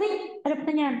 Oh, sorry, ada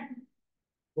pertanyaan.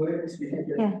 Yeah.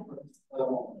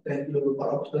 Thank you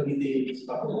for observing the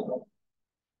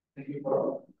thank you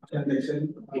for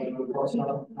presentation. I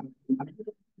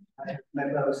have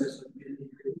never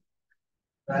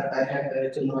that I have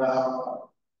a general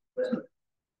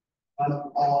one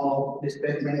of the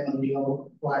statement on your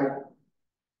slide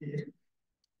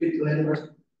with land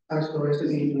restoration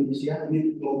in Indonesia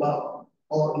with global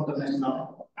or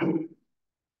international. Can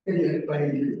you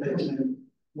explain this statement?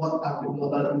 What are the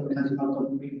global international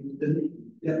contributions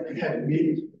that have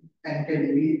been and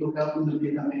can be to help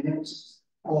Indonesia manage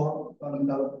or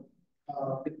the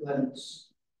plans?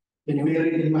 Bear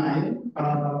in mind,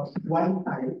 one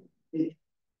time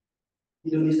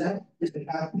Indonesia is the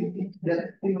country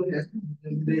that has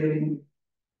been bearing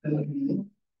the beginning,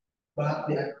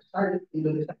 but the other side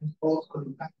Indonesia is also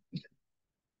the country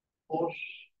for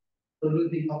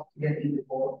losing of getting the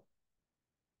ball.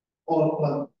 All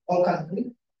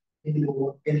countries in the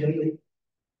world enjoy it.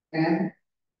 and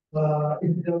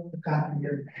in the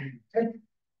country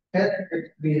health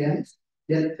experience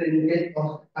that certificate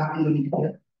of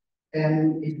Indonesia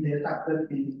and is the success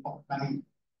in upcoming.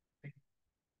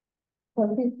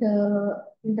 What is the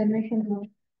international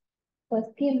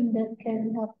scheme that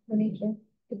can help Indonesia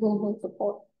to global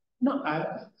support? No,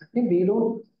 I think we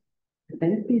don't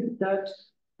sense is that,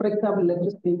 for example, let's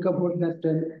just think about that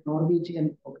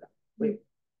Norwegian program.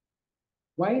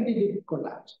 Why did it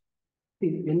collapse?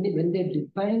 See, when they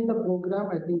designed the program,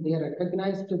 I think they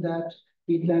recognized that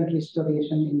peatland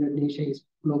restoration in Indonesia is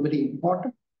globally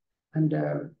important and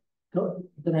the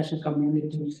international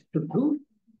community to do.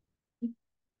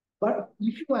 But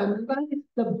if you analyze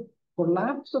the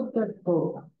collapse of that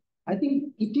program, I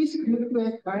think it is due to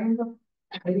a kind of,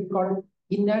 how do you call it,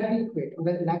 inadequate or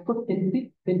a lack of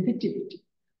sensitivity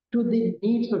to the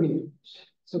needs of Indonesia.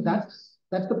 So that's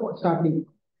the starting point.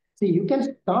 See, you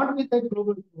can start with a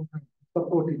global program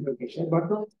support Indonesia, but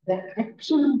the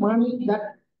actual money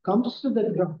that comes to the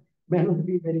ground may not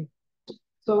be very.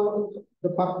 So the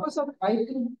purpose of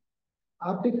writing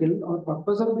article or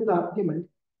purpose of this argument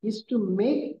is to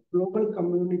make global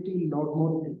community a lot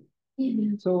more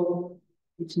thin. So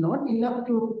it's not enough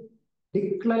to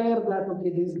declare that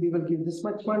okay, we will give this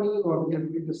much money or we will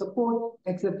give the support,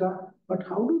 etc. But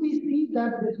how do we see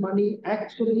that this money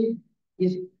actually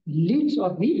leads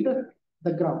or reach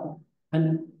the ground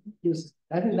and use?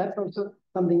 I think that's also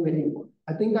something very important.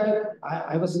 I think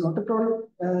I was not at all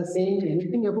saying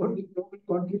anything about the global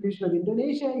contribution of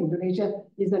Indonesia. Indonesia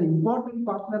is an important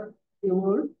partner in the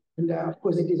world. And of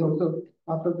course, it is also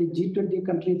part of the G20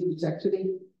 countries, which is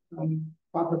actually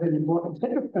part of an important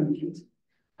set of countries.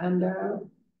 And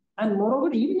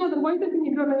moreover, even otherwise, I think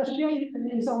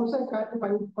Indonesia is also a kind of,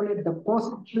 I would call it,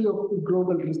 depository of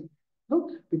global risk, no?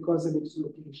 Because of its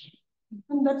location.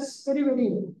 And that's very, very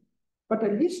important. But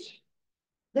at least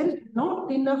there is not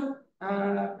enough,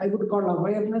 I would call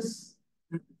awareness,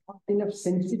 not enough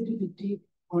sensitivity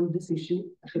on this issue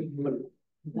at a global.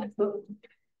 That's the.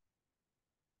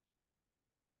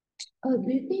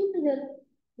 Do you think that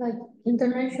like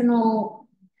international,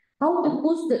 how to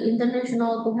push the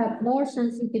international to have more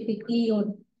sensitivity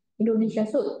on Indonesia?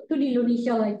 So to the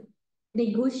Indonesia like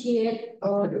negotiate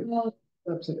or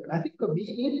Absolutely. I think we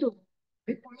need to.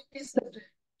 The point is that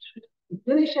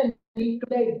Indonesia need to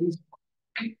take this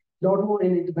lot more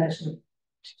in international.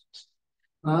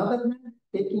 Rather than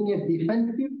taking a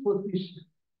defensive position,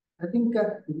 I think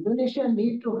Indonesia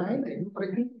need to highlight, for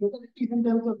example, whether it is in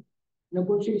terms of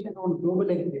negotiation on global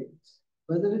agreements,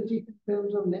 whether it is in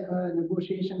terms of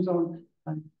negotiations on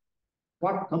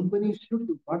what companies should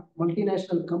do, what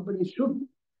multinational companies should do.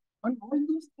 On all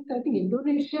these things, I think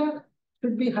Indonesia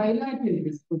should be highlighted in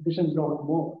this position a lot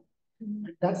more.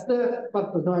 That's the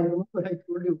purpose. I remember I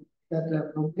told you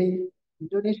that probably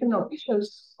Indonesian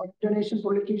officials or Indonesian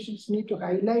politicians need to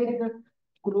highlight the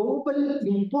global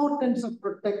importance of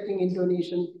protecting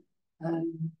Indonesian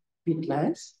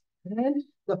peatlands and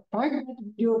the fact that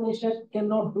Indonesia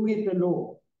cannot do it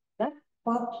alone. That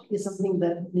part is something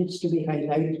that needs to be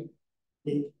highlighted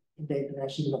in the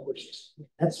international negotiations.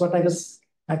 That's what I was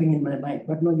having in my mind.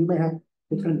 But no, you may have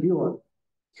different view on.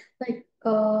 Like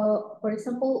for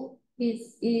example,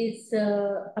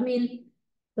 I mean,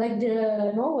 like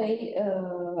the Norway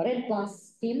Red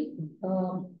Plus scheme,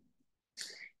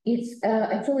 it's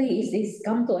actually is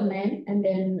come to an end, and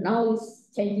then now it's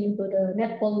changing to the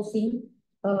net policy,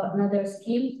 another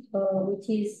scheme, which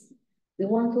is we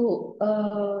want to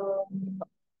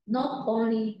not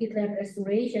only peatland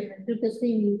restoration.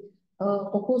 Previously we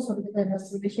focus on peatland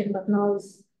restoration, but now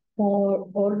it's more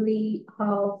broadly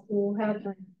how to have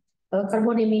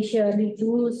carbon emission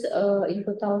reduced in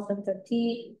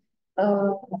 2030,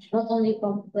 not only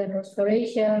from peatland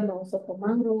restoration, but also from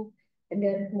mangrove, and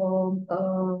then from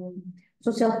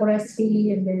social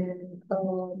forestry, and then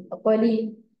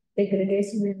avoiding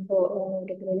degradation and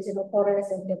degradation of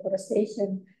forests and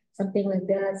deforestation, something like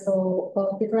that. So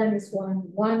peatland is one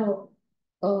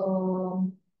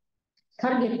of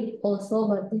target also,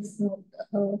 but it's not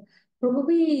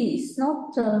probably it's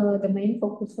not the main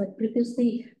focus. Like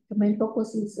previously, the main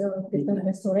focus is peatland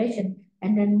restoration,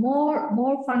 and then more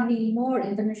funding, more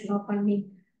international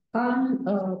funding come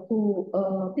to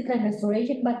peatland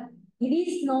restoration, but it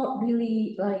is not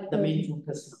really like The main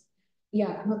focus.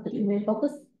 Yeah, not the main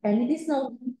focus, and it is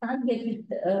not targeted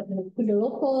to the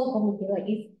local community.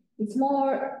 Like it's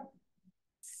more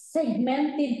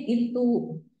segmented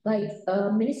into like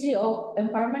Ministry of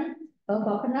Environment,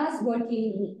 Bappenas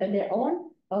working on their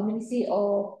own, Ministry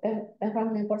of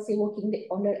Environment and Forestry working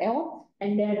on their own,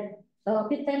 and then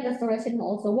peatland restoration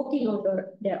also working on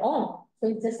their own. So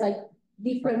it's just like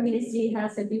different ministry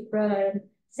has a different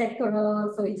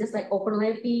sectoral, so it's just like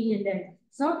overlapping, and then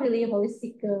it's not really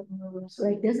holistic.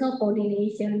 Like there's no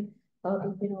coordination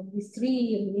between of these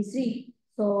three ministry.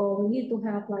 So we need to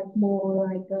have like more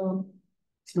like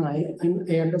No, I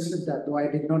understood that, though I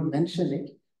did not mention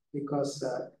it because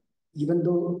even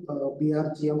though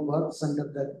BRGM works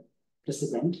under the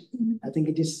president, I think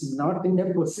it is not in a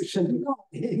position. No.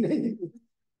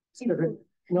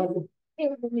 Not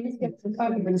the ministry of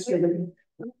administrative.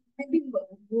 maybe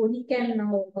we can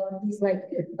now this like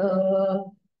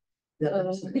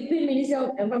between Ministry of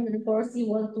Environment and Forestry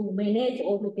want to manage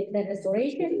all the wetland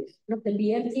restoration of the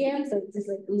BMTM, so it's just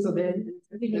like So then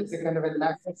that's a kind of a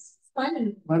lack. it's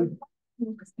funny. One.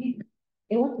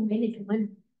 They want to manage money.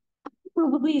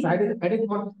 Probably. So I didn't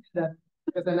want to say that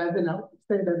because then as an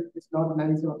outsider that it's not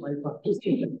nice of my part to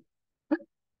say that.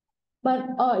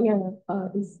 But oh yeah,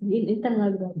 it's in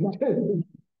internal.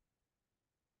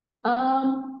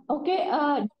 Oke,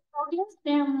 audiens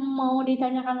yang mau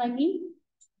ditanyakan lagi,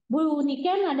 Bu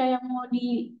Niken ada yang mau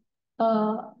di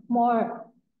more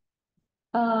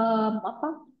apa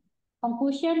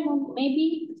conclusion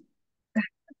maybe?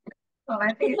 Well,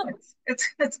 I think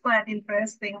it's quite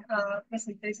interesting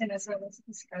presentation as well as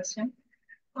discussion.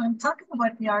 When talking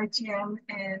about the RGM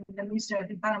and the Ministry of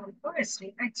Environment and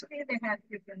Forestry, actually they have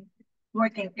different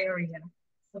working area.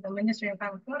 So the Ministry of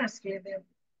Environment and Forestry,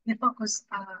 they focus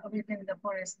within the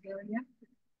forest area,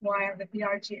 while the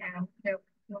PRGM, their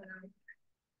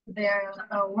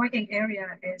working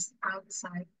area is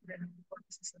outside the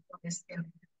forest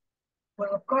area.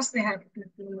 Well, of course, they have to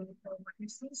do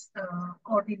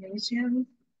coordination.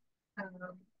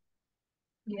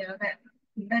 Yeah,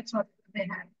 that's what they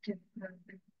have to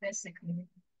basically.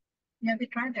 Yeah, they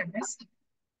try their best.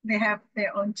 They have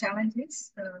their own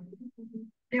challenges.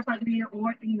 Definitely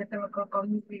working with the local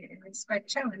community is quite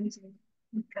challenging,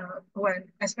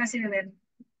 when, especially when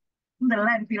the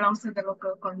land belongs to the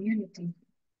local community.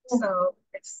 So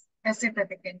it's as if that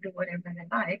they can do whatever they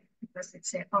like because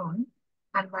it's their own.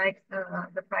 Unlike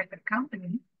the private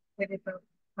company, when it's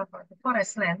about the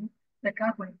forest land, the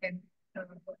government can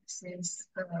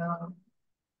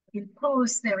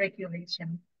impose the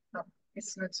regulation. But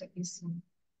it's not so easy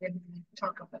when we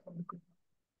talk about the local.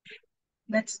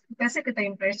 That's basically the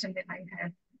impression that I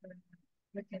had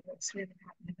looking at what's really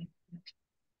happening.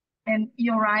 And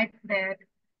you're right that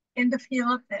in the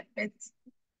field that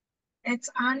it's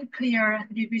unclear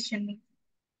division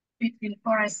between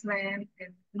forest land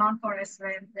and non-forest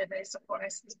land, whether it's a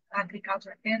forest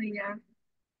agricultural area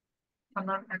or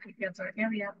non-agricultural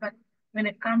area. But when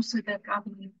it comes to the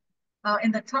government,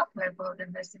 in the top level,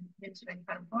 then there's the Ministry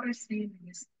of Forestry,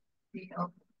 Ministry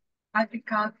of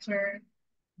Agriculture,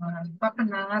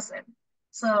 Bapanas, and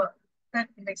so that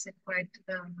makes it quite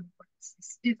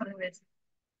different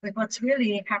with what's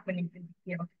really happening in the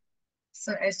field.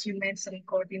 So as you mentioned,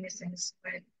 coordination is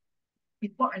quite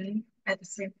important. At the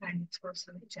same time, it's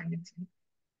also challenging.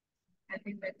 I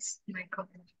think that's my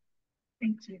comment.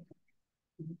 Thank you.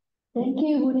 Thank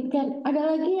you, Bu Niken.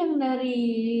 Ada lagi yang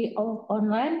dari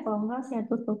online? Kalau nggak, saya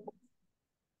tutup.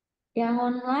 Yang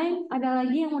online, ada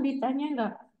lagi yang mau ditanya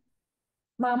nggak?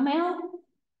 Mbak Mel?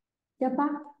 Siapa?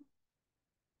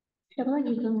 Siapa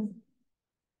lagi tuh?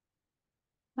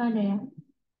 Ada ya?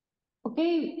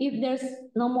 Okay, if there's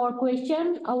no more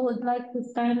question, I would like to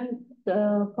thank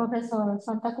Professor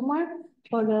Santa Kumar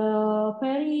for the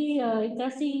very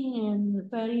interesting and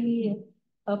very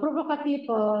provocative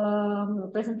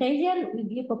presentation. We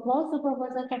give applause to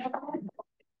Professor Santa Kumar.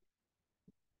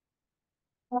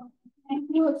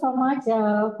 Thank you so much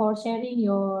for sharing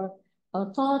your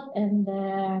thought and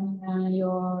then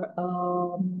your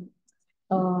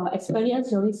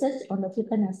experience, your research on the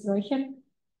wetland restoration.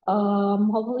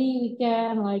 Hopefully we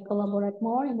can like collaborate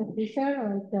more in the future.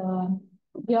 Like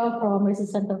we are from Research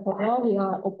Center for Law. We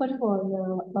are open for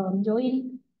the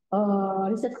joint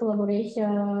research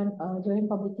collaboration, joint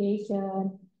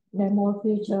publication, then more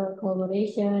future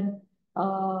collaboration.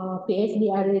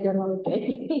 PhD, I really don't know if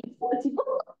PhD is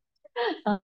possible.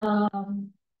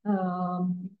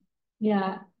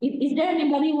 Yeah. Is there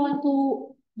anybody want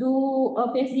to do a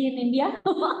PhD in India?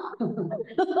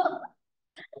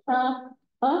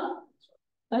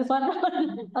 Aswatan,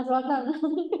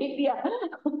 India.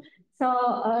 So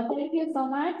thank you so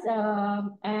much,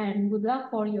 and good luck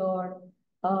for your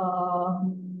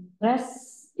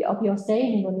rest of your stay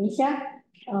in Indonesia.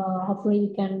 Hopefully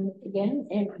we can meet again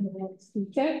in the next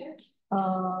future.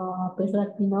 Please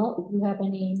let me know if you have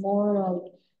any more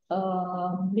like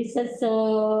research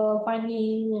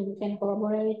finding, and we can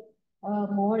collaborate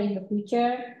more in the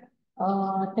future.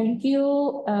 Thank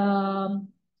you.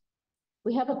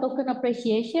 We have a token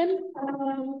appreciation.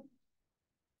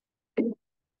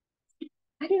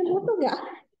 Ada yang foto nggak?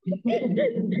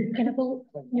 Kenapa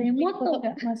yang foto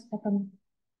nggak mas foto?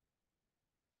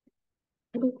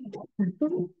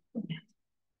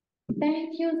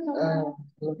 Thank you so much.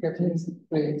 Look at his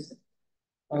face.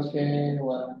 Okay,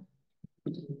 well.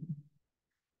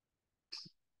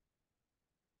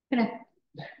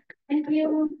 Thank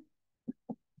you.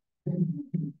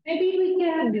 Maybe we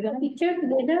can do a picture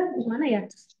together. Gimana ya?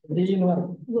 Di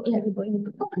luar. Ya, di bawah ini.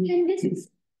 Oh, and this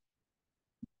is.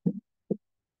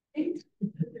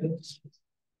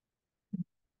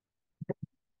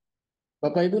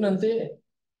 Bapak Ibu nanti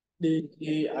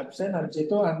di absen, habis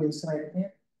itu ambil slide-nya,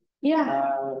 Ya.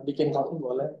 bikin kopi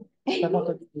boleh. Kita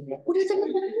foto di sini. Udah tanda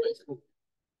tangan.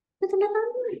 Udah tanda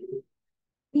tangan.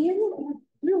 Iya,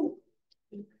 belum.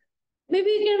 Maybe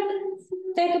you can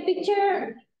take a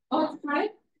picture on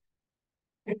slide.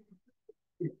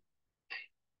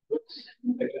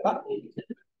 Pak,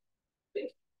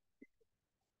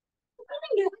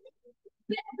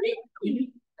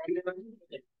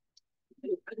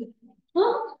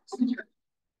 Hah?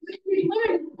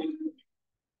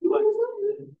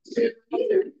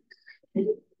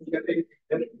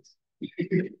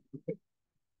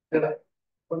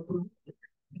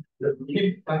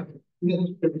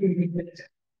 You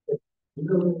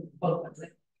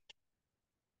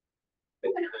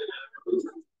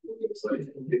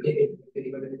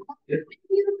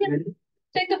can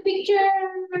take a picture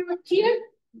here.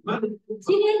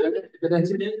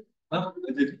 Sini.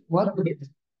 what?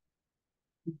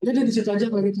 Jadi di situ aja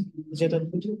Pak gitu. Di situ.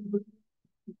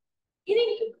 Ini.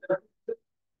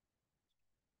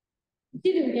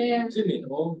 Sini kayak. Sini.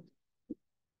 Oh.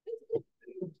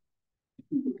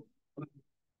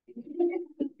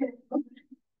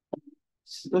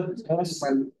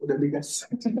 Sekarang udah digas.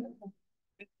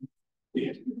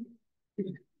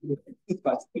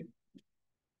 Pasti.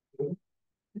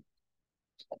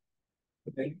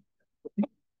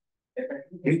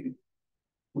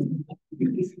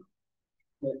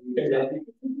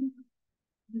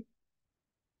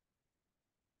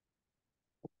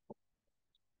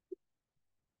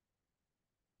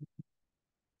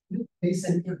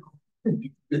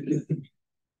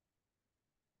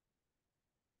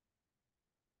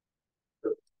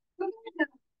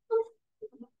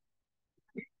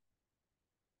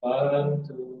 One,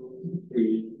 two,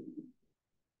 three.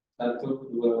 Satu,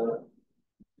 dua.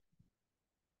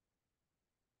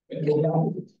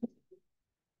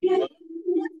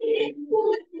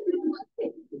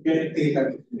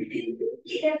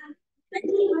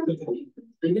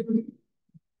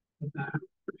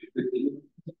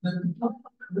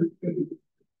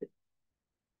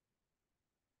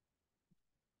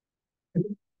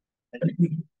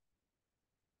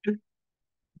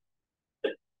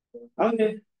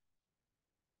 Oke.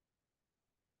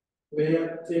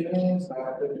 Lihat sini,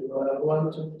 satu, dua,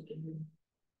 one, two, three.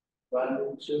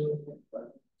 One, two,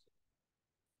 one.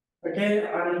 Oke,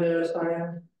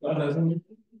 understand. Understand.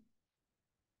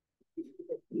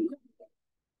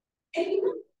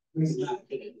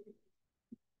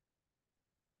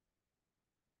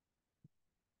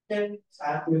 Oke,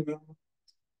 satu, dua.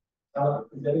 Kalau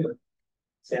dari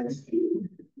sensi.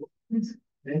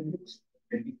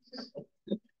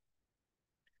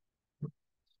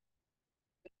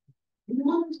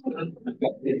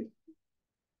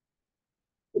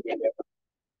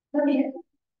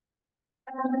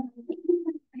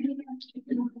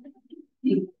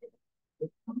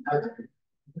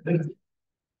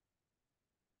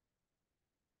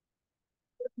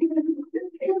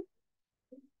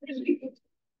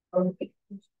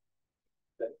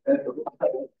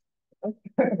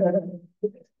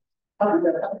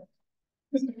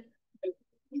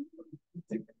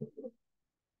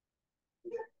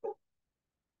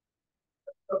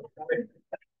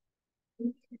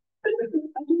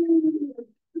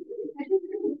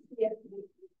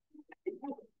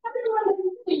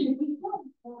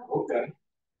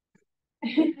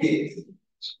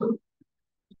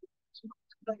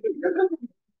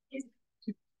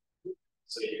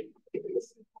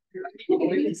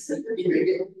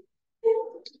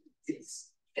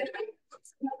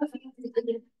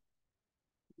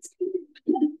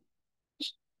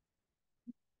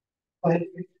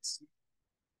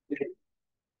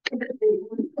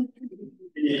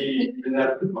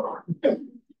 Dengar